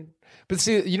burden. But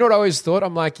see, you know what I always thought?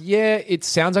 I'm like, yeah, it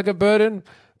sounds like a burden,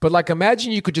 but like,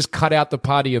 imagine you could just cut out the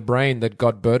part of your brain that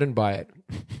got burdened by it.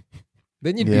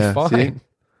 Then you'd be fine. See?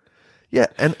 Yeah,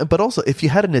 but also if you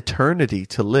had an eternity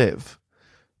to live,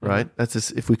 right? That's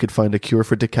just, if we could find a cure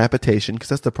for decapitation, because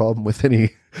that's the problem with any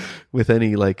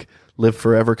like live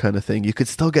forever kind of thing. You could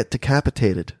still get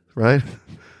decapitated, right?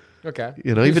 Okay.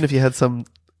 You know, even if you had some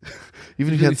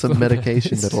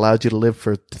medication that allowed you to live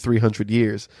for 300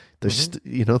 years, there's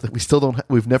you know, that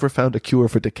we've never found a cure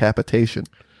for decapitation.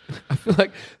 I feel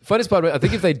like the funniest part about it, I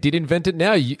think if they did invent it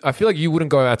now, I feel like you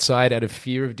wouldn't go outside out of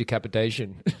fear of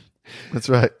decapitation. That's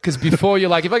right. Because before you're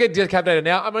like, if I get decapitated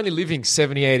now, I'm only living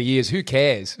 70, 80 years. Who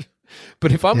cares?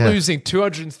 But if I'm losing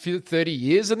 230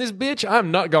 years on this bitch,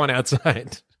 I'm not going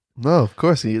outside. No, of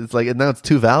course. It's like, and now it's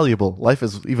too valuable. Life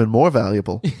is even more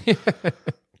valuable.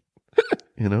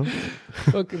 You know?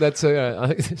 Look, that's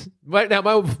right now.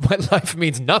 My life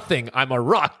means nothing. I'm a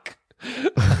rock.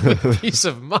 I'm a piece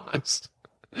of Mars.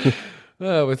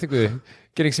 Oh, I think we're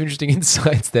getting some interesting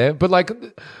insights there. But like,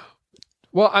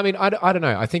 well, I mean, I don't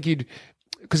know. I think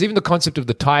because even the concept of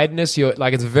the tiredness, you're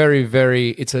like, it's very,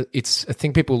 very. It's a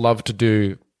thing people love to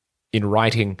do in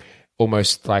writing.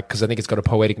 Almost like, because I think it's got a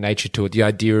poetic nature to it. The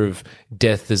idea of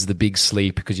death as the big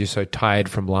sleep because you're so tired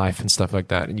from life and stuff like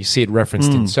that. And you see it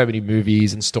referenced in so many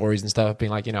movies and stories and stuff, being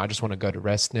like, you know, I just want to go to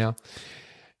rest now.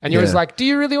 And you're just like, do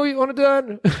you really want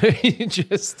to do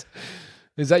it?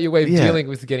 Is that your way of dealing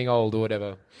with getting old or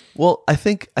whatever? Well, I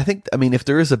mean, if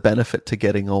there is a benefit to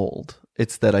getting old,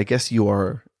 it's that I guess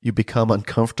you become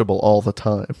uncomfortable all the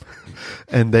time.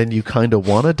 And then you kind of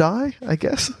want to die, I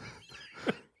guess.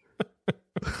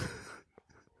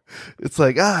 It's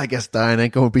like, I guess dying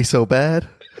ain't going to be so bad.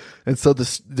 And so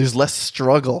there's less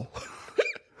struggle.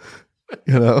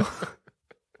 You know?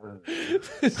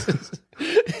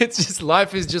 It's just,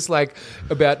 life is just like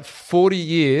about 40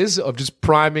 years of just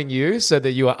priming you so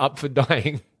that you are up for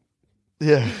dying.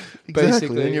 Yeah, exactly.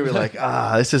 Basically. And you're like,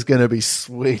 this is going to be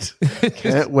sweet.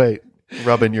 Can't wait.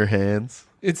 Rubbing your hands.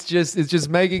 It's just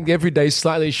making every day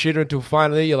slightly shitter until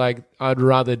finally you're like, I'd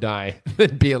rather die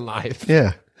than be alive.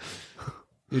 Yeah.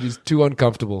 It is too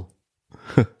uncomfortable.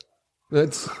 I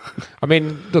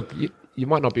mean, look, you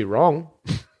might not be wrong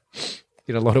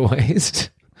in a lot of ways.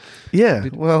 Yeah,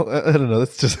 well, I don't know.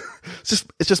 It's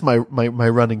just my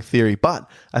running theory.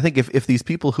 But I think if these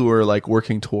people who are like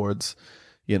working towards,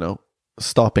 you know,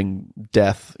 stopping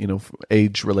death, you know,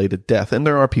 age-related death, and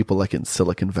there are people like in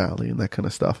Silicon Valley and that kind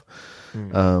of stuff,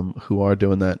 who are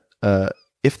doing that.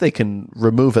 If they can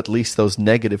remove at least those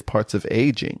negative parts of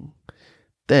aging,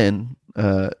 then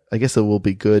I guess it will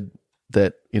be good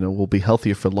that, you know, we'll be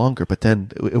healthier for longer. But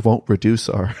then it won't reduce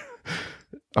our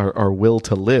will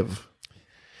to live.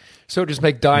 So just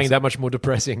make dying that much more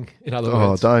depressing, in other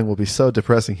words. Oh, dying will be so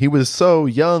depressing. He was so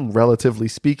young, relatively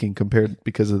speaking,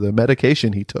 because of the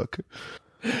medication he took.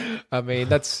 I mean,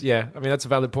 that's a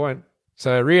valid point.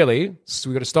 So really,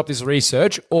 we've got to stop this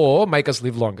research or make us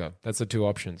live longer. That's the two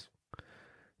options.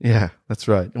 Yeah, that's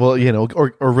right. Well, you know,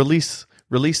 or release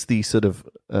the sort of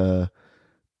the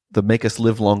make us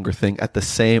live longer thing at the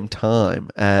same time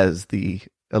as the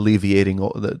alleviating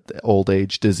the old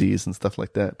age disease and stuff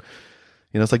like that.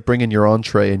 You know, it's like bringing your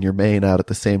entree and your main out at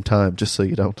the same time, just so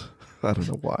you don't. I don't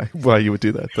know why you would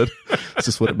do that, but it's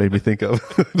just what it made me think of.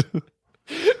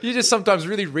 You just sometimes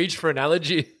really reach for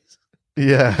analogies.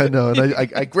 Yeah, I know, and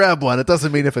I grab one. It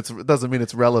doesn't mean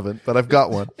it's relevant, but I've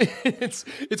got one. It's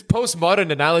postmodern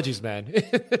analogies, man.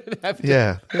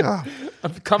 Yeah.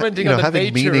 I'm commenting on the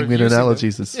having nature meaning of in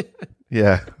analogies is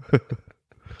yeah.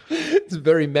 It's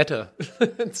very meta.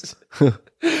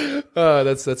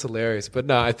 That's hilarious. But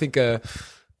no, I think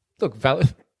look,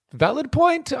 valid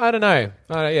point. I don't know.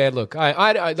 Yeah, look,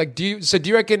 I like. Do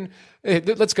you reckon?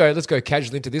 Let's go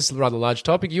casually into this rather large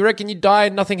topic. You reckon you die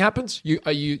and nothing happens?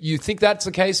 You think that's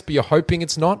the case, but you're hoping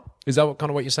it's not? Is that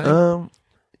what you're saying?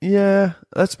 Yeah,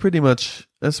 that's pretty much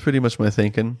my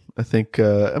thinking. I think.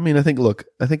 Look,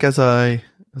 I think as I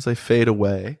fade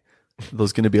away,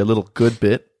 there's going to be a little good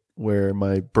bit where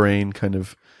my brain kind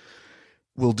of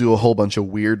will do a whole bunch of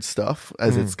weird stuff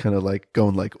as it's kind of like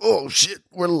going like, oh shit,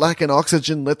 we're lacking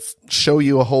oxygen. Let's show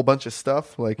you a whole bunch of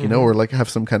stuff. Like, you know, or like have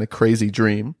some kind of crazy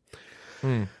dream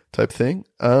type thing.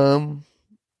 And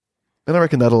I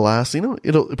reckon that'll last, you know,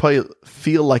 it'll probably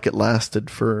feel like it lasted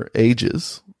for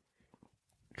ages.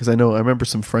 Cause I remember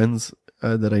some friends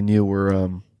that I knew were,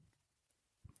 I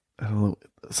don't know,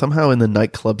 somehow in the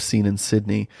nightclub scene in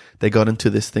Sydney, they got into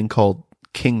this thing called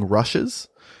King Rushes,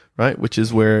 right? Which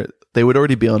is where they would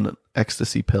already be on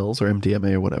ecstasy pills or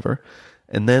MDMA or whatever.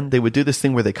 And then they would do this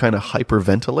thing where they kind of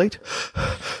hyperventilate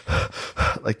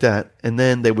like that. And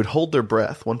then they would hold their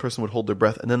breath. One person would hold their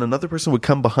breath. And then another person would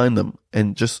come behind them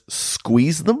and just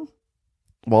squeeze them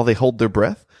while they hold their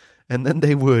breath. And then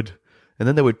they would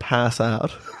pass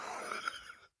out.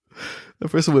 The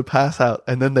person would pass out,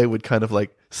 and then they would kind of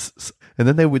like, and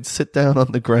then they would sit down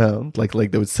on the ground, like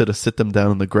they would sit them down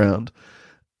on the ground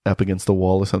up against the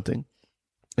wall or something.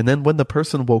 And then when the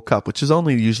person woke up, which is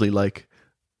only usually like,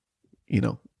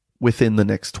 within the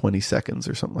next 20 seconds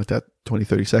or something like that, 20,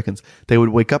 30 seconds, they would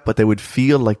wake up, but they would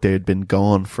feel like they had been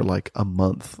gone for like a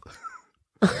month.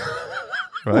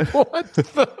 Right? What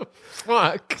the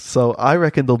fuck? So I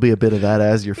reckon there'll be a bit of that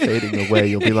as you're fading away.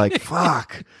 You'll be like,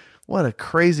 fuck, what a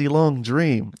crazy long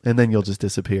dream. And then you'll just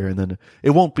disappear. And then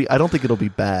it won't be, I don't think it'll be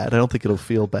bad. I don't think it'll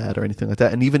feel bad or anything like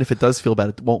that. And even if it does feel bad,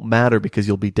 it won't matter because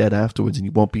you'll be dead afterwards and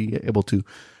you won't be able to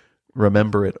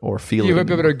remember it or feel it. You won't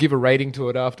be able to give a rating to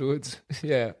it afterwards.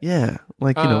 Yeah. Yeah.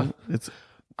 Like, it's.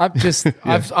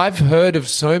 I've heard of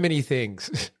so many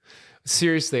things.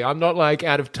 Seriously, I'm not like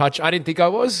out of touch. I didn't think I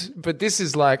was, but this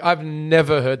is like, I've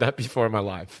never heard that before in my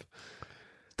life.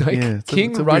 Like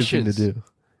King Rushes. Weird thing to do.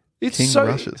 It's King so,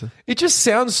 Rushes. It just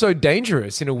sounds so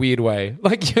dangerous in a weird way.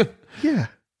 Like, yeah.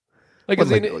 Like,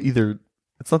 either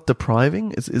it's not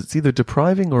depriving. It's either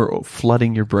depriving or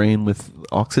flooding your brain with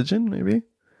oxygen, maybe.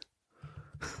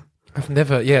 I've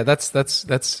never,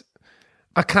 that's,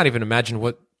 I can't even imagine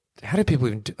how do people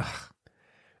even do,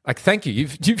 like, thank you.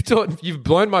 You've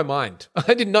blown my mind.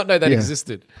 I did not know that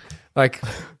existed. Like,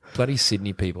 bloody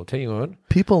Sydney people, tell you what.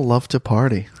 People love to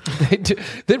party.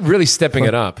 They're really stepping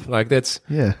it up. Like, that's,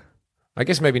 yeah. I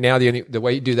guess maybe now the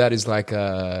way you do that is like,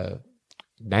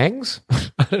 nangs?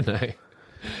 I don't know.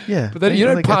 Yeah. But then you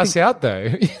don't pass out though.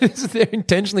 They're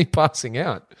intentionally passing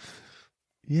out.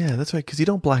 Yeah, that's right. Because you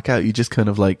don't black out. You just kind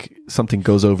of like something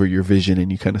goes over your vision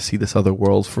and you kind of see this other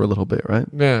world for a little bit, right?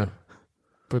 Yeah.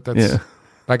 But that's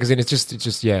like, as in, it's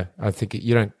just, I think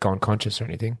you don't go unconscious or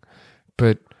anything.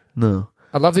 But no.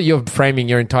 I love that you're framing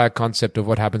your entire concept of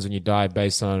what happens when you die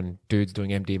based on dudes doing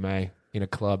MDMA in a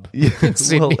club. Yeah,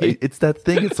 well, it's that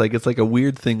thing. It's like a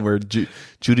weird thing where due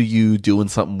to you doing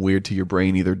something weird to your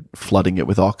brain, either flooding it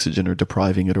with oxygen or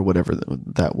depriving it or whatever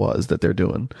that was that they're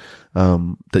doing,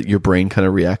 that your brain kind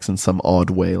of reacts in some odd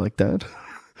way like that.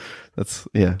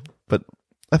 But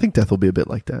I think death will be a bit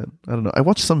like that. I don't know. I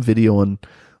watched some video on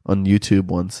YouTube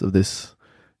once of this.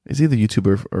 It's either YouTube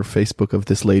or Facebook of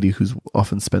this lady who's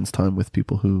often spends time with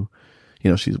people who,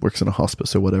 she works in a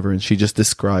hospice or whatever, and she just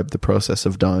described the process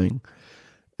of dying.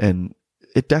 And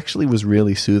it actually was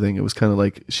really soothing. It was kind of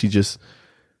like she just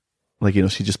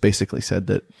basically said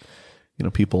that,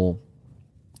 people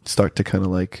start to kind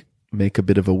of like make a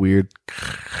bit of a weird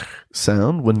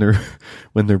sound when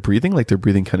they're breathing, like their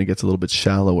breathing kind of gets a little bit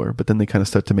shallower, but then they kind of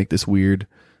start to make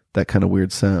that kind of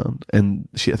weird sound. And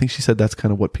I think she said that's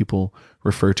kind of what people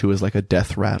refer to as like a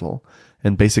death rattle.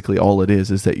 And basically all it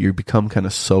is that you become kind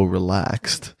of so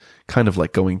relaxed, kind of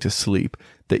like going to sleep,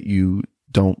 that you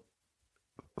don't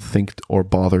think or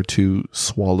bother to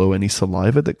swallow any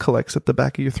saliva that collects at the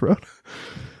back of your throat.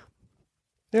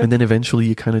 Yeah. And then eventually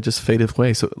you kind of just fade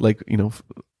away. So like,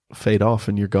 fade off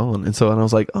and you're gone. And I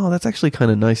was like, oh, that's actually kind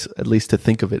of nice, at least to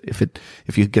think of it.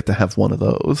 If you get to have one of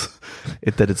those,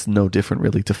 that it's no different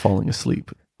really to falling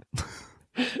asleep.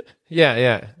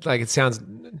 Yeah. Like it sounds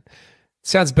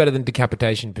better than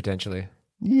decapitation potentially.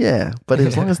 Yeah. But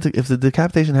as long as if the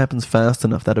decapitation happens fast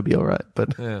enough, that'll be all right.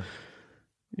 But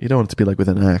you don't want it to be like with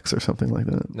an axe or something like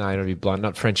that. No, it'll be blunt,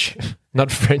 not French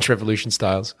Revolution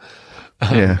styles.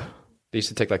 Yeah. They used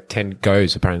to take like 10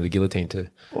 goes, apparently, the guillotine to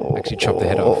actually chop the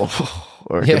head off.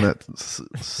 I reckon that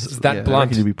blunt. I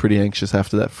reckon you'd be pretty anxious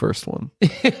after that first one.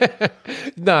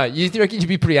 No, you reckon you'd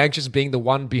be pretty anxious being the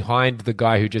one behind the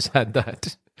guy who just had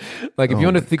that. Like, if you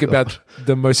want to think about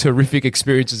the most horrific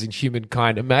experiences in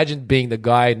humankind, imagine being the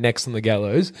guy next on the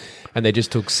gallows and they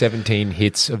just took 17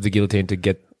 hits of the guillotine to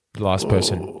get the last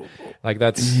person. Like,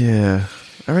 that's... Yeah.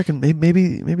 I reckon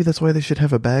maybe that's why they should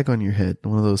have a bag on your head,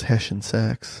 one of those Hessian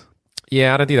sacks.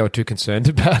 Yeah, I don't think they were too concerned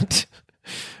about...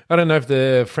 I don't know if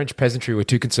the French peasantry were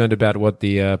too concerned about what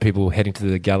the people heading to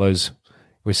the gallows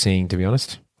were seeing, to be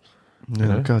honest.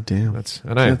 No, goddamn.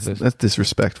 That's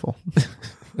disrespectful.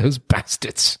 Those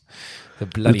bastards. The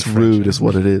bloody It's French. rude is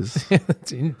what it is.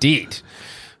 Indeed.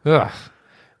 Ugh.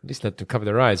 At least let them cover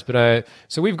their eyes. But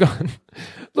so we've gone...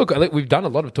 Look, we've done a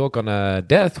lot of talk on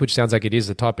death, which sounds like it is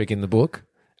a topic in the book.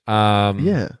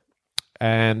 Yeah.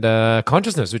 And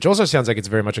consciousness, which also sounds like it's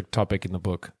very much a topic in the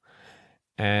book.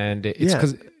 and it's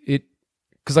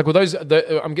because like with those, I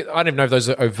don't even know if those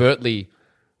are overtly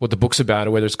what the book's about,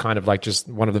 or whether it's kind of like just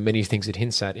one of the many things it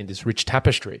hints at in this rich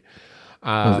tapestry.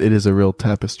 It is a real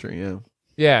tapestry, yeah.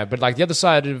 Yeah, but like the other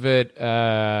side of it,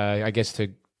 I guess to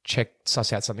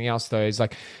suss out something else though, is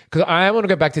like, because I want to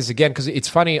go back to this again because it's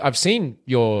funny. I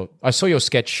saw your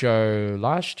sketch show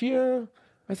last year,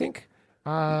 I think.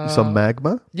 You saw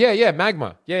Magma? Yeah,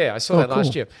 Magma. Yeah, I saw that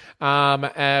last year.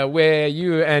 Where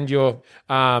you and your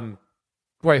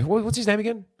wait, what's his name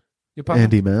again? Your partner?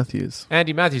 Andy Matthews.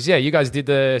 Andy Matthews. Yeah, you guys did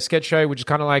the sketch show, which is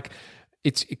kind of like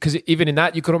it's because even in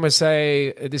that you could almost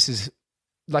say this is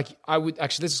like I would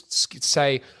actually let's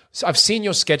say so I've seen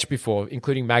your sketch before,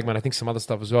 including Magma, and I think some other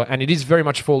stuff as well, and it is very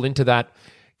much fall into that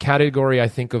category. I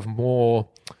think of more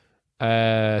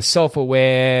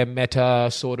self-aware, meta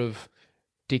sort of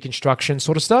deconstruction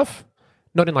sort of stuff.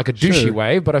 Not in like a douchey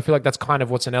way, but I feel like that's kind of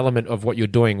what's an element of what you're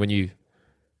doing when you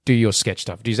do your sketch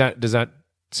stuff. Does that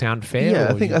sound fair?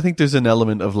 Yeah, I think there's an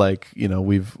element of like, you know,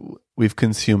 we've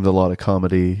consumed a lot of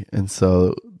comedy, and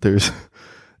so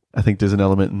I think there's an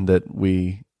element in that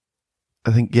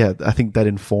I think that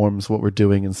informs what we're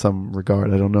doing in some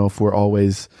regard. I don't know if we're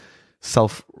always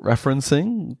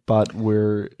self-referencing, but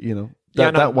we're, you know,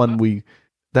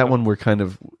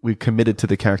 we committed to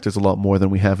the characters a lot more than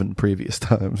we have in previous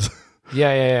times.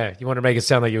 Yeah. You want to make it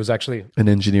sound like it was actually an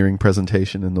engineering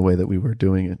presentation in the way that we were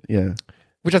doing it. Yeah.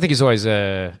 Which I think is always,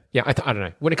 I don't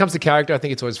know. When it comes to character, I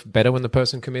think it's always better when the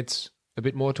person commits a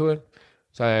bit more to it.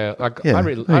 So, I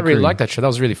really like that show. That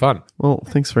was really fun. Well,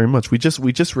 thanks very much. We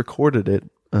just recorded it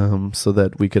so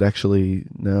that we could actually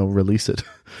now release it.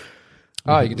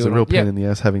 Oh, you can do it. It's a real pain in the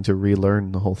ass having to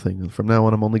relearn the whole thing. And from now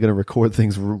on, I'm only going to record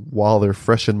things while they're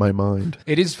fresh in my mind.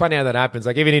 It is funny how that happens.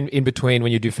 Like even in between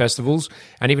when you do festivals,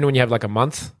 and even when you have like a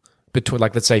month between,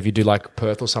 like let's say if you do like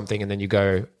Perth or something, and then you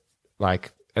go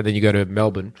to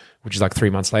Melbourne, which is like 3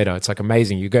 months later. It's like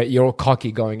amazing. You're all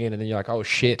cocky going in, and then you're like, oh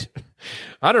shit,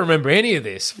 I don't remember any of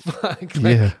this.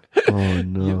 Yeah. Oh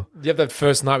no. You have that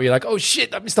first night where you're like, oh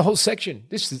shit, I missed the whole section.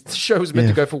 This show was meant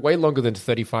to go for way longer than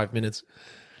 35 minutes.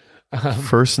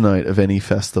 First night of any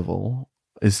festival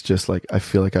is just like, I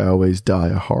feel like I always die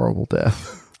a horrible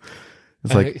death.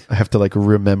 It's like I have to like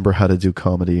remember how to do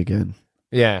comedy again.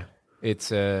 Yeah, it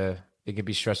can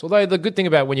be stressful. Although the good thing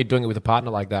about when you're doing it with a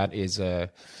partner like that is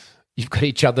you've got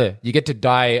each other. You get to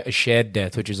die a shared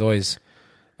death, which is always,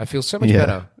 I feel so much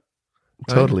better.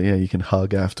 Totally, yeah. You can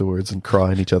hug afterwards and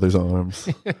cry in each other's arms.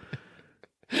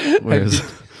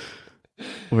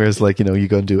 Whereas, like, you know, you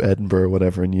go and do Edinburgh or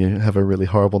whatever, and you have a really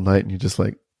horrible night, and you're just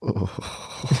like,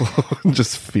 oh,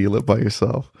 just feel it by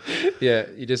yourself. Yeah,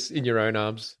 you're just in your own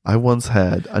arms. I once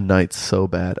had a night so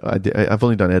bad. I've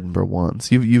only done Edinburgh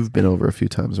once. You've been over a few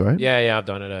times, right? Yeah, I've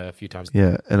done it a few times.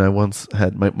 Yeah, and I once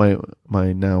had my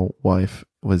now wife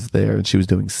was there, and she was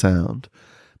doing sound,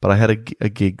 but I had a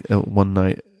gig one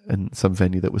night in some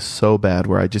venue that was so bad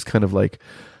where I just kind of like.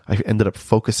 I ended up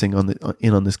focusing on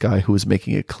this guy who was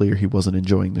making it clear he wasn't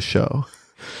enjoying the show,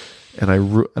 and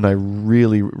I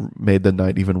really made the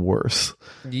night even worse.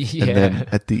 Yeah. And then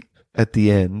at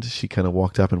the end, she kind of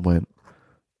walked up and went,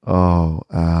 "Oh,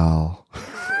 Al,"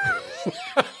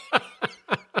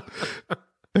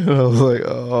 and I was like,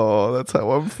 "Oh, that's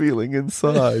how I'm feeling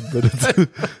inside." But it's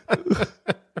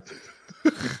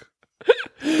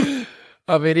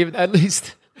I mean, even at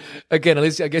least I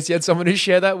guess you had someone to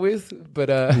share that with, but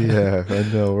yeah, I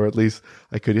know, or at least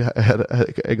I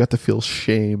got to feel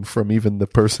shame from even the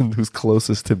person who's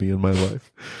closest to me in my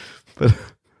life. But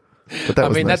that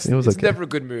was nice. It's never a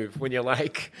good move when you're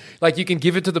like you can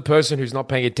give it to the person who's not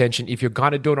paying attention if you're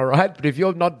kind of doing all right, but if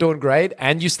you're not doing great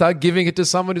and you start giving it to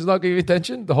someone who's not giving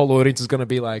attention, the whole audience is going to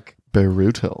be like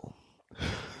brutal.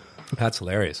 That's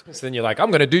hilarious. So then you're like,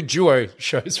 I'm going to do duo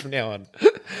shows from now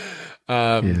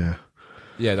on.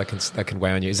 Yeah, that can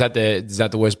weigh on you. Is that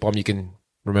the worst bomb you can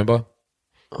remember?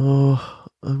 Oh,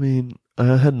 I mean,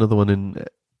 I had another one in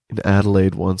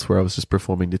Adelaide once where I was just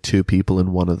performing to two people,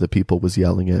 and one of the people was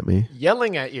yelling at me.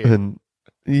 Yelling at you? And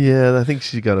yeah, I think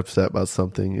she got upset about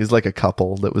something. It was like a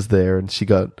couple that was there, and she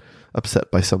got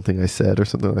upset by something I said or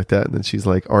something like that, and then she's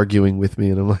like arguing with me,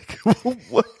 and I'm like,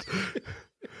 what?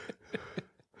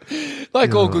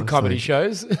 Like all good comedy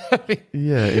shows.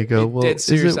 Yeah, you go, well, is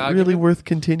it really worth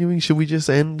continuing? Should we just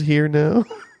end here now?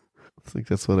 I think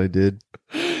that's what I did.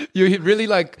 You're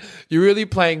really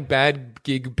playing bad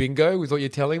gig bingo with what you're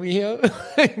telling me here?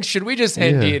 Should we just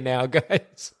end here now,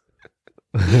 guys?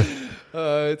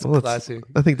 It's Well, classic.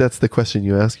 I think that's the question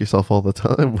you ask yourself all the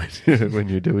time when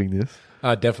you're doing this.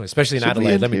 Definitely, especially in Should we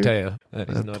Adelaide. end Let me here? tell you,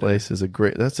 That not place is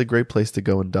that's a great place to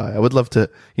go and die. I would love to,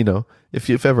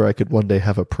 if ever I could one day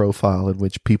have a profile in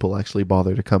which people actually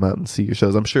bother to come out and see your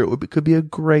shows. I'm sure could be a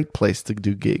great place to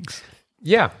do gigs.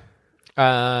 Yeah,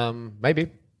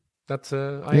 maybe. That's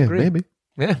I agree. Maybe.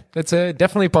 Yeah, that's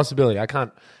definitely a possibility. I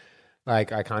can't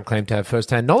claim to have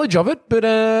first-hand knowledge of it, but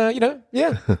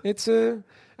it's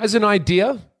as an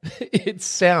idea, it's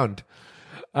sound.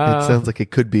 It sounds like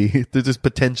it could be. There's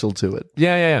potential to it.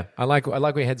 Yeah. I like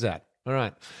where your head's at. All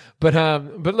right, but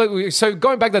look. So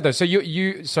going back to that though,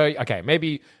 so okay,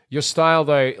 maybe your style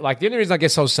though. Like the only reason I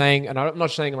guess I was saying, and I'm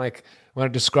not saying like when I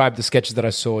described the sketches that I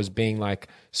saw as being like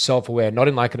self-aware, not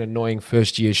in like an annoying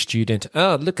first-year student.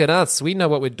 Oh, look at us, we know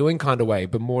what we're doing kind of way,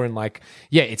 but more in like,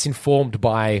 yeah, it's informed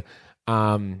by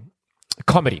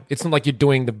comedy. It's not like you're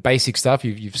doing the basic stuff.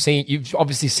 You've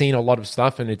obviously seen a lot of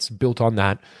stuff, and it's built on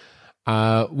that.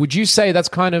 Would you say that's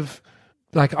kind of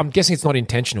like, I'm guessing it's not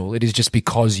intentional. It is just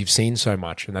because you've seen so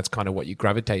much, and that's kind of what you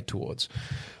gravitate towards.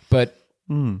 But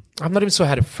I'm not even sure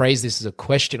how to phrase this as a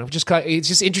question. It's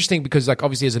just interesting because, like,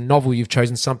 obviously as a novel, you've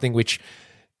chosen something which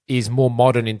is more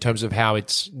modern in terms of how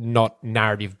it's not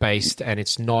narrative based and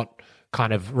it's not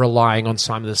kind of relying on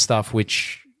some of the stuff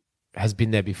which has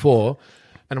been there before.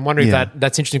 And I'm wondering if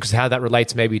that's interesting because how that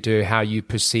relates maybe to how you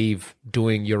perceive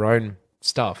doing your own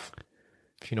stuff.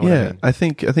 If you know what I mean. I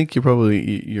think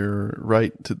you're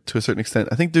right to a certain extent.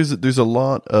 I think there's a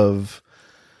lot of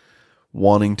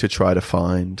wanting to try to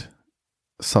find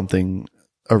something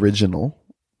original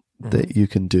that you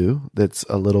can do that's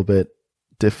a little bit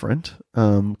different.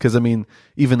 Because I mean,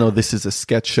 even though this is a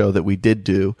sketch show that we did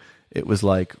do, it was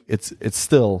like it's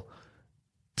still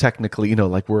technically,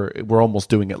 like we're almost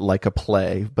doing it like a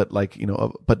play, but like,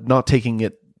 but not taking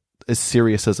it as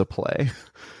serious as a play.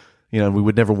 We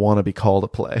would never want to be called a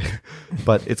play,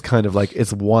 but it's kind of like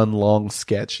it's one long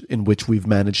sketch in which we've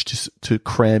managed to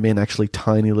cram in actually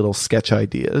tiny little sketch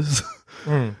ideas,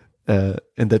 and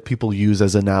that people use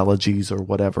as analogies or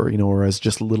whatever, or as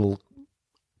just little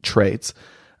traits.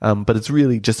 But it's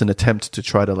really just an attempt to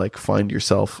try to like find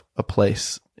yourself a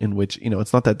place in which,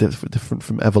 it's not that different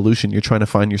from evolution. You're trying to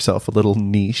find yourself a little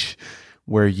niche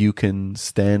where you can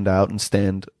stand out and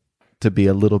stand to be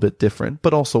a little bit different,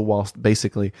 but also whilst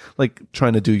basically like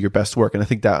trying to do your best work. And I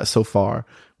think that so far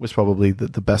was probably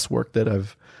the best work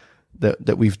that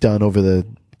we've done over the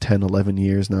 10, 11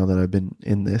 years now that I've been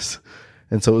in this.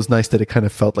 And so it was nice that it kind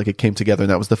of felt like it came together.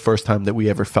 And that was the first time that we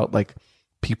ever felt like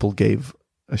people gave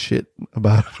a shit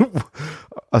about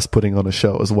us putting on a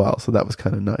show as well. So that was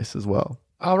kind of nice as well.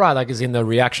 Oh, right. Like as in the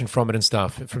reaction from it and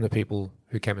stuff from the people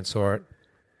who came and saw it.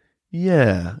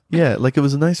 Yeah. Like it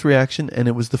was a nice reaction, and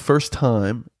it was the first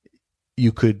time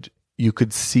you could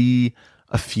see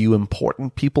a few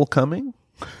important people coming.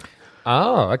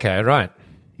 Oh, okay, right.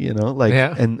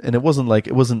 And it wasn't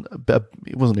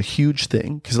a huge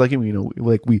thing because like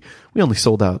we only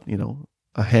sold out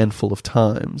a handful of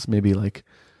times, maybe like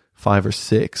 5 or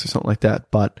 6 or something like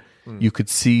that. But you could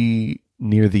see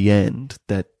near the end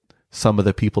that some of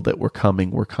the people that were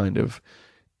coming were kind of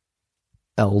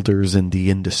elders in the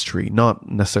industry, not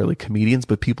necessarily comedians,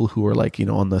 but people who are like,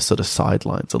 on the sort of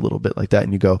sidelines a little bit like that.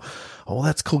 And you go, oh,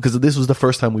 that's cool. Because this was the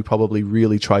first time we probably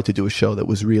really tried to do a show that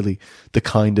was really the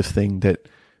kind of thing that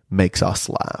makes us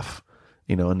laugh,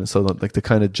 and so like the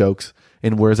kind of jokes.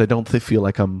 And whereas I don't feel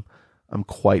like I'm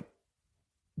quite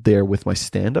there with my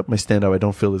stand-up. My stand-up I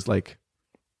don't feel is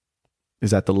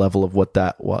at the level of what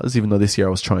that was, even though this year I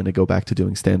was trying to go back to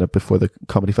doing stand-up before the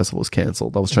comedy festival was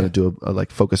canceled. I was trying to do a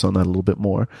focus on that a little bit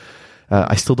more.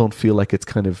 I still don't feel like it's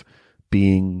kind of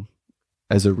being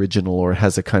as original or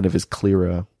has a kind of as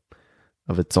clear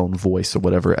of its own voice or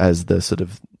whatever as the sort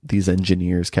of these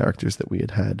engineers characters that we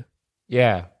had.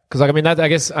 Yeah. Because like, I mean, I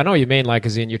guess I know what you mean, like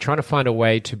as in you're trying to find a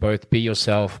way to both be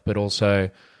yourself, but also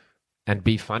and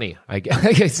be funny. I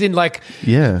guess in like,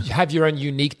 have your own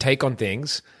unique take on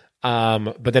things.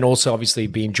 But then also obviously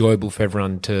be enjoyable for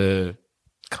everyone to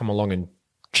come along and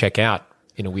check out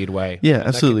in a weird way. Yeah,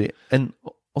 absolutely. And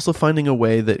also finding a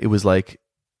way that it was like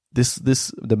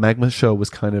the Magma show was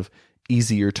kind of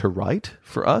easier to write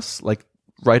for us. Like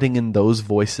writing in those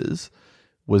voices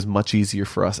was much easier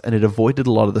for us. And it avoided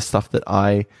a lot of the stuff that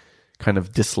I kind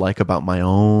of dislike about my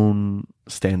own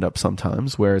stand-up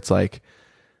sometimes, where it's like,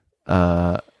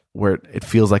 where it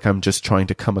feels like I'm just trying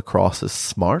to come across as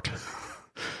smart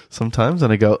sometimes,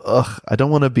 and I go, I don't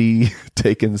want to be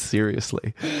taken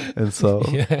seriously, and so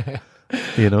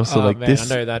so like man, this.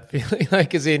 I know that feeling.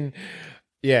 Like, as in,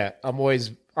 I'm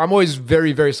always I'm always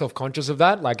very, very self-conscious of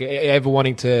that. Like ever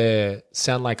wanting to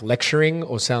sound like lecturing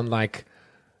or sound like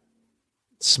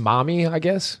smarmy, I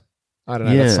guess. I don't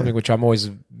know. That's something which I'm always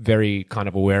very kind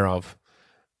of aware of.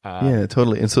 Yeah,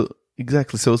 totally. And so,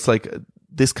 exactly. So it's like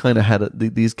this kind of had,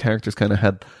 these characters kind of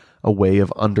had a way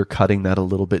of undercutting that a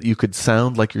little bit. You could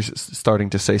sound like you're starting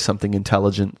to say something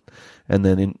intelligent and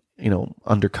then,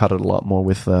 undercut it a lot more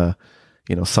with,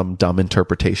 some dumb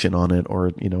interpretation on it or,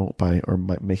 by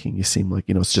making you seem like,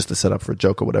 it's just a setup for a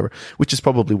joke or whatever, which is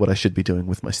probably what I should be doing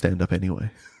with my stand-up anyway.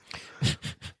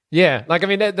 Yeah. Like, I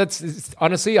mean, that's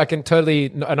honestly, I know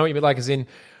what you mean, like, as in,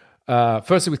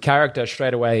 firstly with character,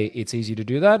 straight away, it's easy to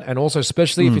do that. And also,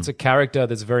 especially if it's a character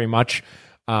that's very much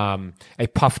a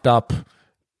puffed up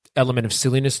element of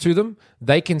silliness to them,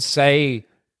 they can say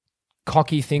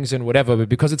cocky things and whatever, but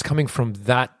because it's coming from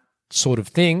that sort of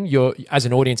thing, you're, as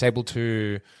an audience, able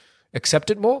to accept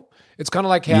it more. It's kind of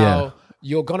like how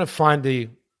you're going to find the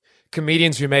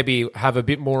comedians who maybe have a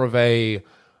bit more of a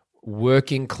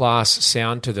working class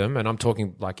sound to them, and I'm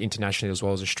talking like internationally as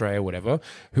well as Australia, whatever,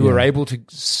 who are able to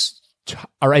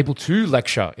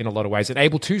lecture in a lot of ways and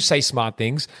able to say smart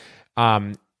things,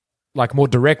 like more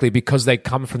directly because they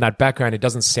come from that background. It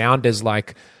doesn't sound as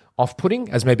like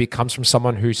off-putting as maybe it comes from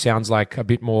someone who sounds like a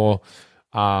bit more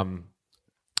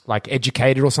like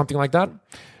educated or something like that.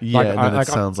 Yeah, like, and then it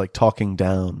sounds like talking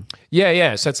down.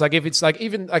 Yeah. So it's like if it's like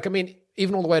even like, I mean,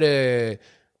 even all the way to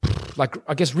like,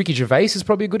 I guess Ricky Gervais is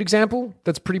probably a good example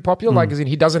that's pretty popular. Like, as in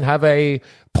he doesn't have a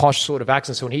posh sort of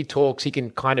accent. So when he talks, he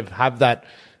can kind of have that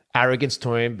arrogance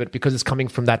to him, but because it's coming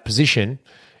from that position,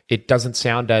 it doesn't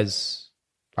sound as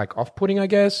like off-putting, I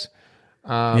guess.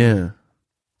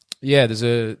 Yeah, there's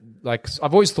a, like,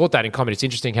 I've always thought that in comedy. It's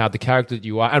interesting how the character that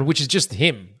you are, and which is just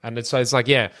him. And it's like,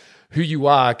 yeah, who you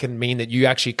are can mean that you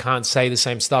actually can't say the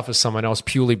same stuff as someone else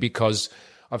purely because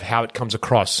of how it comes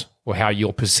across or how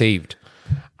you're perceived.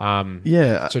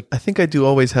 So I think I do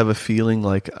always have a feeling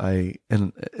like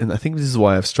and I think this is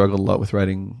why I've struggled a lot with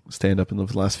writing stand-up in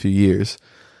the last few years,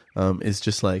 is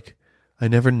just like, I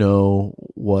never know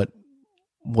what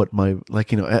my,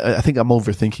 like, I think I'm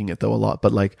overthinking it though a lot,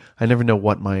 but like, I never know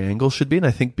what my angle should be. And I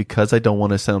think because I don't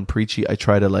want to sound preachy, I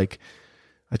try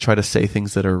to say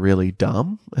things that are really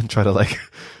dumb and try to like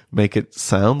make it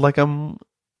sound like I'm,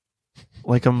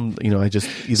 I just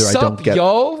either I don't get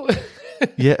yo.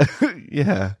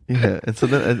 yeah.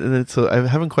 And so I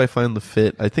haven't quite found the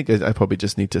fit. I think I probably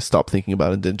just need to stop thinking about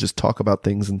it and then just talk about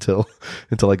things until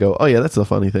I go, oh yeah, that's a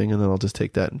funny thing. And then I'll just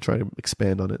take that and try to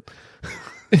expand on it.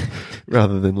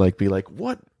 Rather than like be like,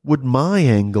 what would my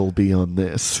angle be on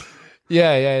this?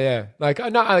 Yeah. Like,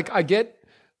 no, I get.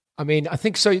 I mean, I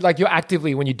think so. Like, you're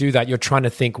actively, when you do that, you're trying to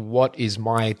think, what is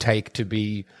my take to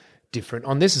be different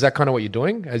on this? Is that kind of what you're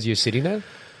doing as you're sitting there?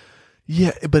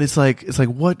 Yeah, but it's like,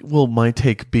 what will my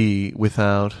take be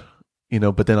without,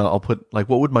 But then I'll put like,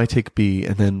 what would my take be,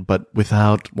 and then, but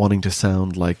without wanting to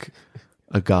sound like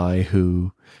a guy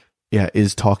who,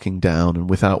 is talking down, and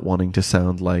without wanting to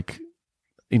sound like,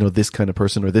 this kind of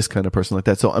person or this kind of person like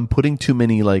that. So I'm putting too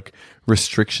many like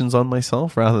restrictions on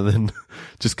myself rather than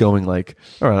just going like,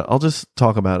 all right, I'll just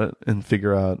talk about it and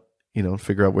figure out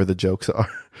where the jokes are.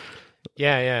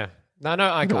 Yeah. No,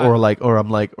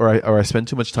 I spend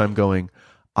too much time going,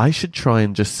 I should try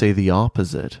and just say the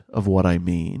opposite of what I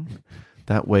mean.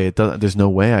 That way there's no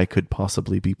way I could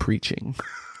possibly be preaching.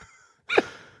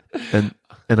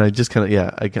 And I just kind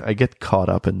of, I get caught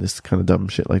up in this kind of dumb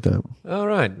shit like that. All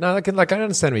right. No, I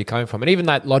understand where you're coming from. And even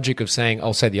that logic of saying,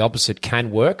 I'll say the opposite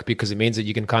can work because it means that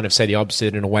you can kind of say the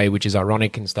opposite in a way which is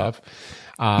ironic and stuff.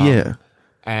 And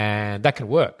that can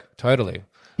work, totally.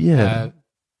 Yeah.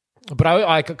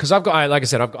 But because like I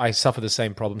said, I suffer the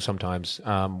same problem sometimes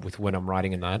with when I'm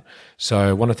writing in that.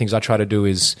 So one of the things I try to do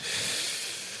is,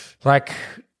 like,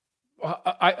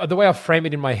 the way I frame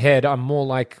it in my head, I'm more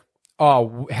like,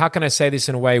 oh, how can I say this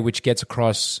in a way which gets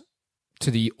across to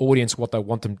the audience what they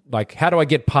want them, like, how do I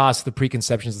get past the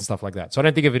preconceptions and stuff like that? So I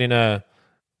don't think of it in a,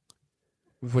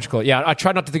 what you call it? Yeah, I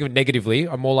try not to think of it negatively.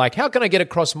 I'm more like, how can I get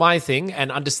across my thing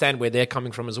and understand where they're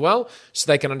coming from as well so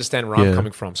they can understand where I'm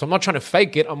coming from? So I'm not trying to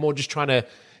fake it. I'm more just trying to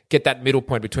get that middle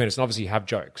point between us and obviously have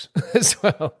jokes as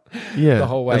well. Yeah, the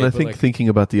whole way. And I think thinking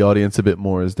about the audience a bit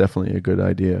more is definitely a good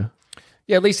idea.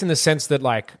 Yeah, at least in the sense that,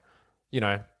 like,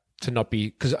 to not be,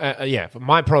 because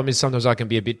my problem is sometimes I can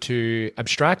be a bit too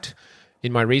abstract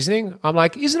in my reasoning. I'm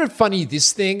like, isn't it funny,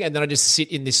 this thing? And then I just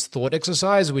sit in this thought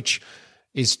exercise, which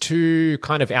is too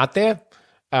kind of out there,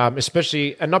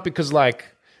 especially, and not because like,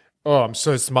 oh, I'm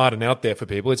so smart and out there for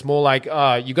people. It's more like,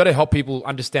 you got to help people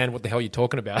understand what the hell you're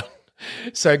talking about.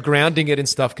 So grounding it in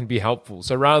stuff can be helpful.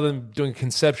 So rather than doing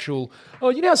conceptual, oh,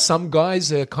 you know how some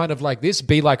guys are kind of like this,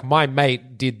 be like, my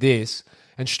mate did this,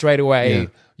 and straight away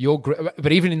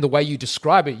but even in the way you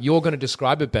describe it, you're going to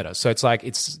describe it better. So it's like, one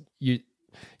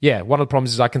of the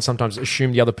problems is I can sometimes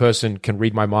assume the other person can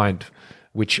read my mind,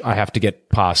 which I have to get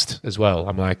past as well.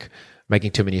 I'm like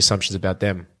making too many assumptions about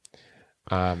them.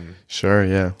 Sure.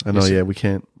 Yeah. I know. Yeah. We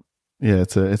can't. Yeah.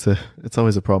 It's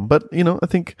always a problem. But I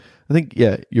think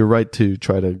you're right to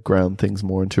try to ground things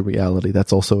more into reality.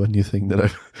 That's also a new thing that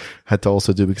I've had to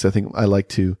also do, because I think I like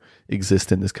to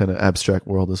exist in this kind of abstract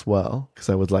world as well. Because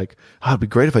I would it'd be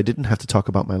great if I didn't have to talk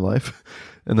about my life.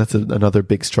 And that's another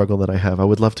big struggle that I have. I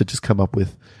would love to just come up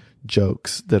with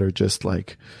jokes that are just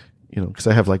like, because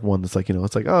I have like one that's like,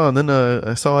 it's like, oh, and then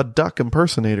I saw a duck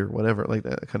impersonator, whatever, like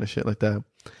that kind of shit like that.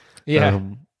 Yeah.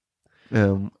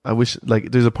 I wish,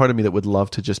 like, there's a part of me that would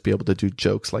love to just be able to do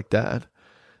jokes like that.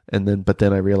 But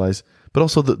then I realize, but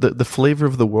also the flavor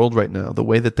of the world right now, the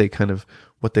way that they kind of,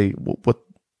 what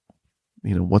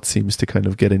seems to kind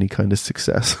of get any kind of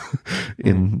success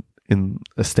in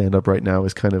a stand-up right now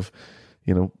is kind of,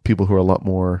 people who are a lot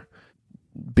more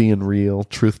being real,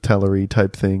 truth tellery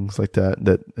type things like that,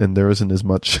 and there isn't as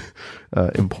much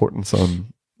importance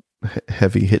on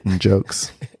heavy hitting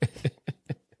jokes.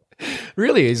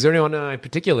 Really? Is there anyone in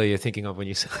particular you're thinking of when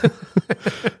you say?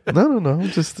 No. I'm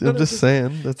just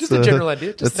saying. That's just a general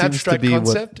idea, just an abstract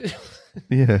concept.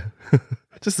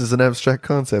 Just as an abstract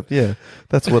concept. Yeah,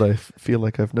 that's what I feel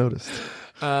like I've noticed.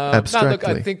 Abstractly. No, look,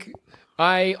 I think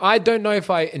I don't know if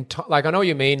I I know what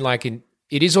you mean. Like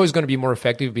it is always going to be more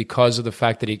effective because of the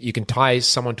fact that you can tie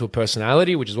someone to a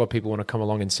personality, which is what people want to come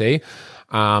along and see.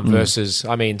 Versus,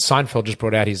 I mean, Seinfeld just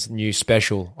brought out his new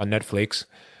special on Netflix.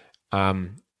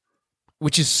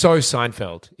 Which is so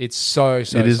Seinfeld. It's so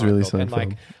it is Seinfeld. Really Seinfeld. And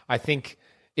like, I think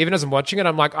even as I'm watching it,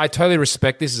 I'm like, I totally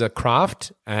respect this as a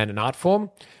craft and an art form,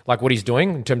 like what he's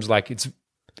doing in terms of like,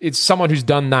 it's someone who's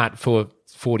done that for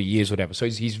 40 years, whatever. So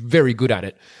he's very good at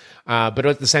it. But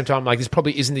at the same time, like, this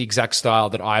probably isn't the exact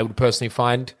style that I would personally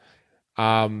find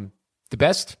the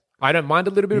best. I don't mind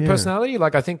a little bit of personality.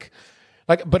 Like, I think,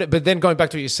 like, but then going back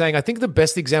to what you're saying, I think the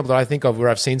best example that I think of where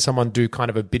I've seen someone do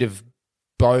kind of a bit of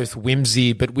both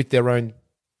whimsy, but with their own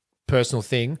personal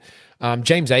thing.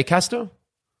 James Acaster.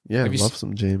 Yeah, I love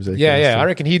some James Acaster. Yeah. I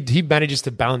reckon he manages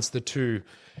to balance the two.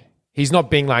 He's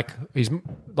not being like,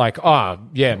 my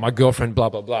girlfriend, blah,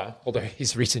 blah, blah. Although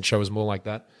his recent show was more like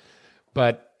that.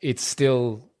 But it's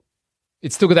still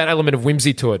got that element of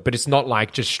whimsy to it, but it's not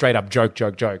like just straight up joke.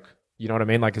 You know what I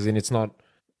mean? Like, as in, it's not,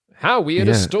 how weird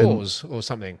are stores or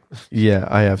something. Yeah,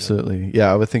 I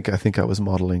think I was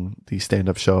modeling the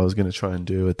stand-up show I was going to try and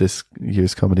do at this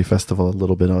year's comedy festival a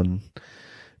little bit on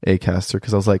Acaster,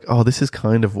 because I was like, oh, this is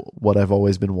kind of what I've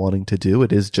always been wanting to do.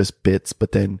 It is just bits,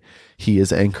 but then he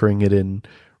is anchoring it in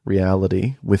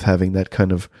reality with having that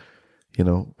kind of,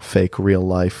 fake real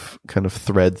life kind of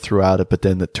thread throughout it, but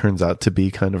then that turns out to be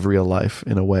kind of real life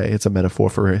in a way. It's a metaphor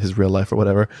for his real life or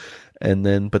whatever.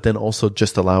 But then also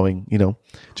just allowing,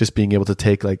 just being able to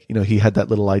take, like, he had that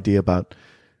little idea about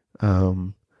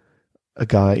a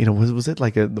guy, was it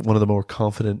like one of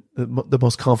the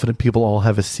most confident people all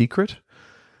have a secret?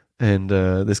 And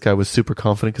this guy was super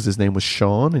confident because his name was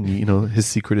Sean, and his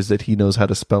secret is that he knows how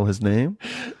to spell his name.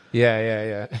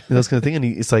 Yeah. Those kind of thing. And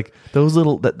it's like those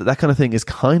little, that kind of thing is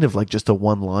kind of like just a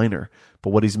one-liner. But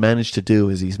what he's managed to do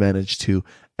is he's managed to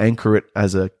anchor it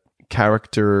as a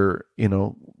character,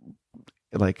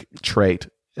 like trait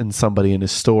in somebody in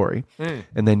his story,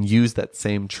 and then use that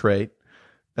same trait,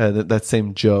 that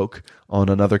same joke on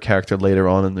another character later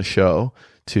on in the show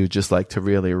to just like to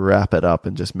really wrap it up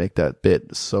and just make that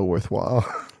bit so worthwhile.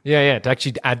 Yeah, to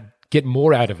actually get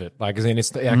more out of it. Like, as in, it's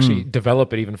to actually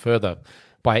develop it even further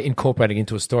by incorporating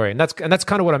into a story. And that's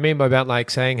kind of what I mean by about like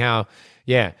saying how,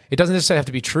 it doesn't necessarily have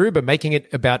to be true, but making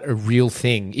it about a real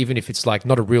thing, even if it's like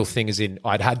not a real thing as in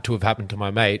I'd had to have happened to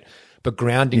my mate, but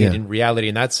grounding it in reality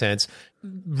in that sense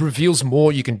reveals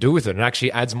more you can do with it and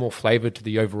actually adds more flavor to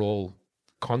the overall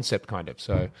concept kind of.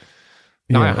 So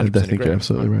no, I 100% think you're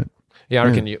absolutely right. Yeah, I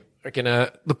reckon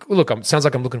look, sounds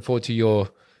like I'm looking forward to your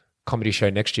comedy show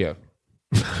next year.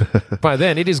 By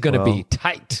then it is going to be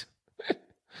tight.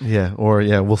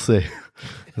 We'll see.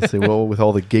 Let's see. Well, with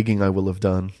all the gigging I will have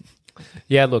done.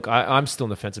 Yeah, look, I'm still on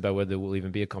the fence about whether there will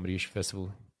even be a comedy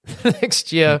festival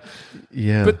next year.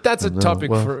 Yeah, but that's a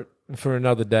topic for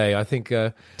another day. I think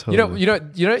totally.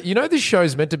 This show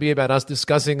is meant to be about us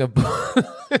discussing a book.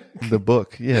 The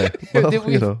book, yeah.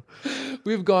 Well,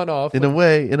 we've gone off in a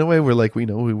way. We're like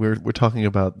we're talking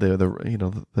about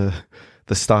the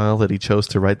the style that he chose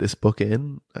to write this book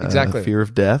in. Exactly. Fear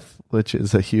of Death, which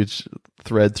is a huge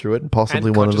thread through it, and possibly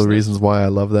And one of the consciousness. reasons why I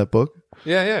love that book.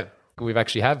 Yeah. We've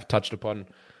actually have touched upon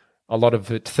a lot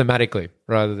of it thematically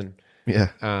rather than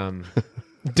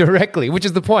directly, which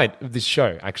is the point of this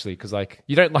show, actually, because like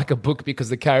you don't like a book because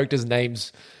the character's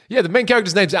name's the main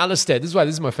character's name's Alistair. This is why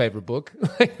this is my favorite book.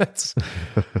 that's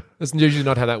usually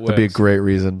not how that works. That'd be a great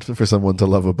reason for someone to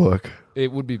love a book.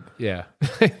 It would be, yeah.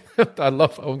 I'm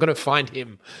going to find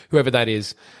him, whoever that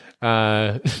is,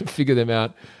 figure them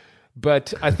out.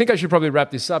 But I think I should probably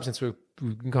wrap this up since we've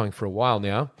been going for a while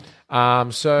now.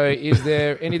 So is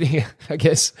there anything, I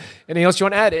guess, anything else you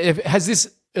want to add? Has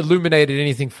this illuminated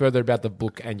anything further about the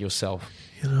book and yourself?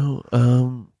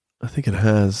 I think it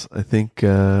has. I think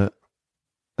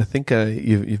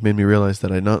you've made me realize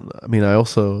that I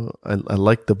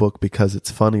like the book because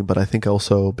it's funny, but I think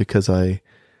also because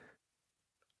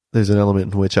there's an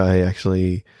element in which I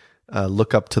actually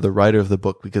look up to the writer of the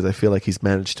book because I feel like he's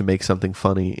managed to make something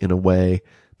funny in a way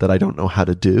that I don't know how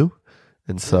to do.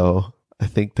 And so I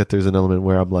think that there's an element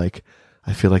where I'm like,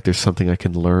 I feel like there's something I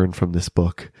can learn from this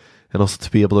book. And also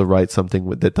to be able to write something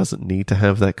that doesn't need to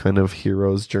have that kind of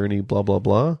hero's journey, blah, blah,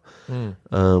 blah.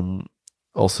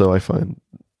 Also, I find,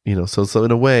 so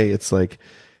in a way, it's like,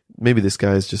 maybe this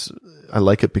guy is just, I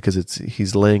like it because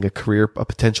he's laying a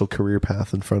potential career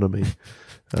path in front of me.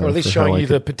 Or at least showing you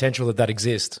the potential that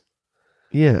exists.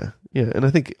 Yeah. And I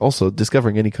think also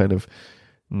discovering any kind of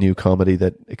new comedy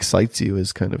that excites you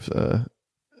is kind of,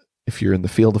 if you're in the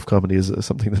field of comedy, is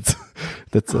something that's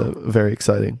very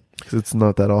exciting. Because it's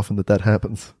not that often that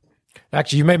happens.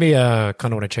 Actually, you made me kind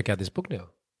of want to check out this book now.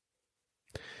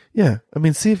 Yeah, I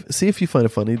mean, see if you find it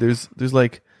funny. There's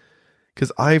like,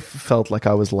 because I felt like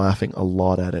I was laughing a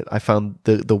lot at it. I found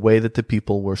the way that the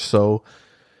people were so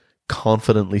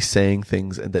confidently saying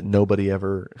things and that nobody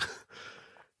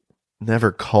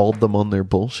never called them on their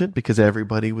bullshit because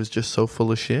everybody was just so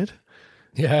full of shit.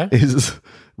 Yeah,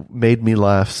 made me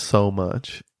laugh so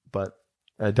much. But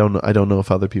I don't know if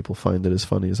other people find it as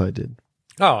funny as I did.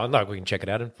 Oh, no, we can check it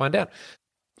out and find out.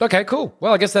 Okay, cool.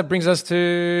 Well, I guess that brings us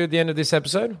to the end of this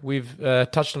episode. We've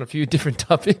touched on a few different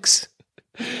topics.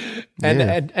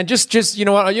 And just you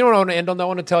know what I want to end on? I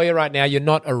want to tell you right now, you're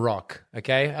not a rock,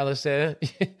 okay, Alistair?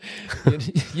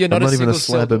 You're not I'm not a even a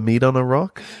slab of meat on a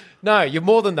rock. No, you're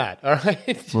more than that, all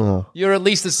right? Oh. You're at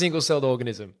least a single-celled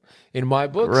organism in my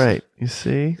books. Right, you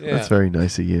see? Yeah. That's very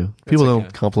nice of you. People okay.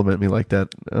 don't compliment me like that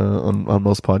on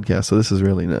most podcasts, so this is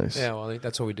really nice. Yeah, well,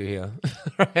 that's what we do here.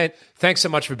 Right. Thanks so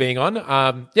much for being on.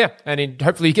 And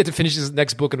hopefully you get to finish this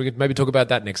next book and we can maybe talk about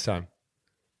that next time.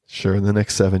 Sure, in the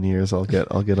next 7 years I'll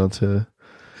get onto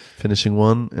finishing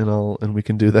one and we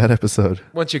can do that episode.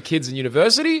 Once your kid's in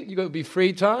university, you're going to be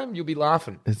free time, you'll be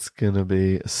laughing. It's going to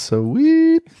be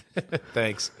sweet.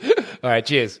 Thanks. All right,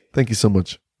 cheers. Thank you so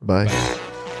much. Bye.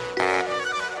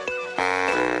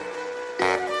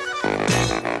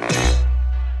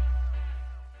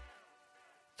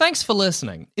 Thanks for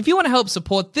listening. If you want to help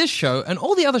support this show and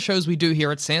all the other shows we do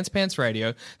here at Sans Pants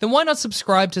Radio, then why not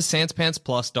subscribe to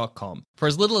SansPantsPlus.com? For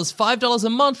as little as $5 a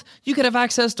month, you could have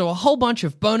access to a whole bunch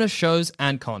of bonus shows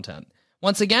and content.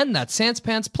 Once again, that's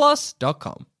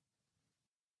SansPantsPlus.com.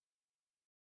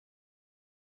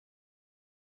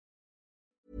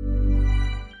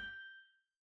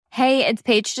 Hey, it's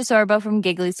Paige DeSorbo from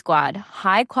Giggly Squad.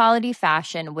 High quality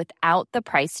fashion without the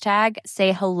price tag.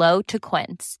 Say hello to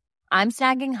Quince. I'm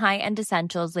snagging high-end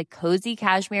essentials like cozy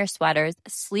cashmere sweaters,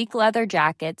 sleek leather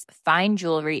jackets, fine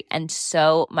jewelry, and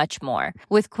so much more.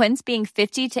 With Quince being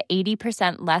 50 to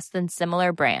 80% less than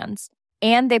similar brands.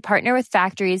 And they partner with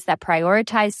factories that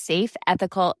prioritize safe,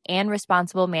 ethical, and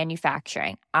responsible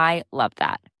manufacturing. I love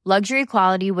that. Luxury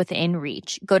quality within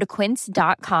reach. Go to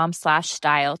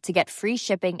quince.com/style to get free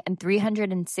shipping and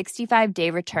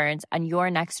 365-day returns on your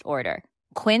next order.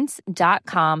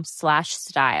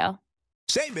 Quince.com/style.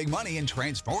 Save big money and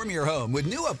transform your home with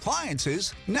new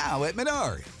appliances now at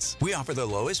Menards. We offer the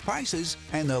lowest prices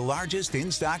and the largest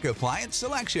in-stock appliance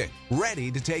selection. Ready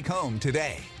to take home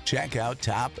today. Check out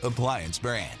top appliance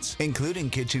brands, including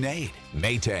KitchenAid,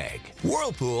 Maytag,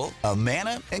 Whirlpool,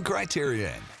 Amana, and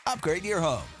Criterion. Upgrade your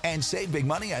home and save big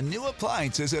money on new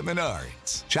appliances at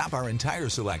Menards. Shop our entire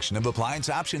selection of appliance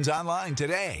options online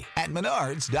today at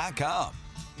Menards.com.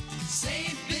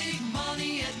 Save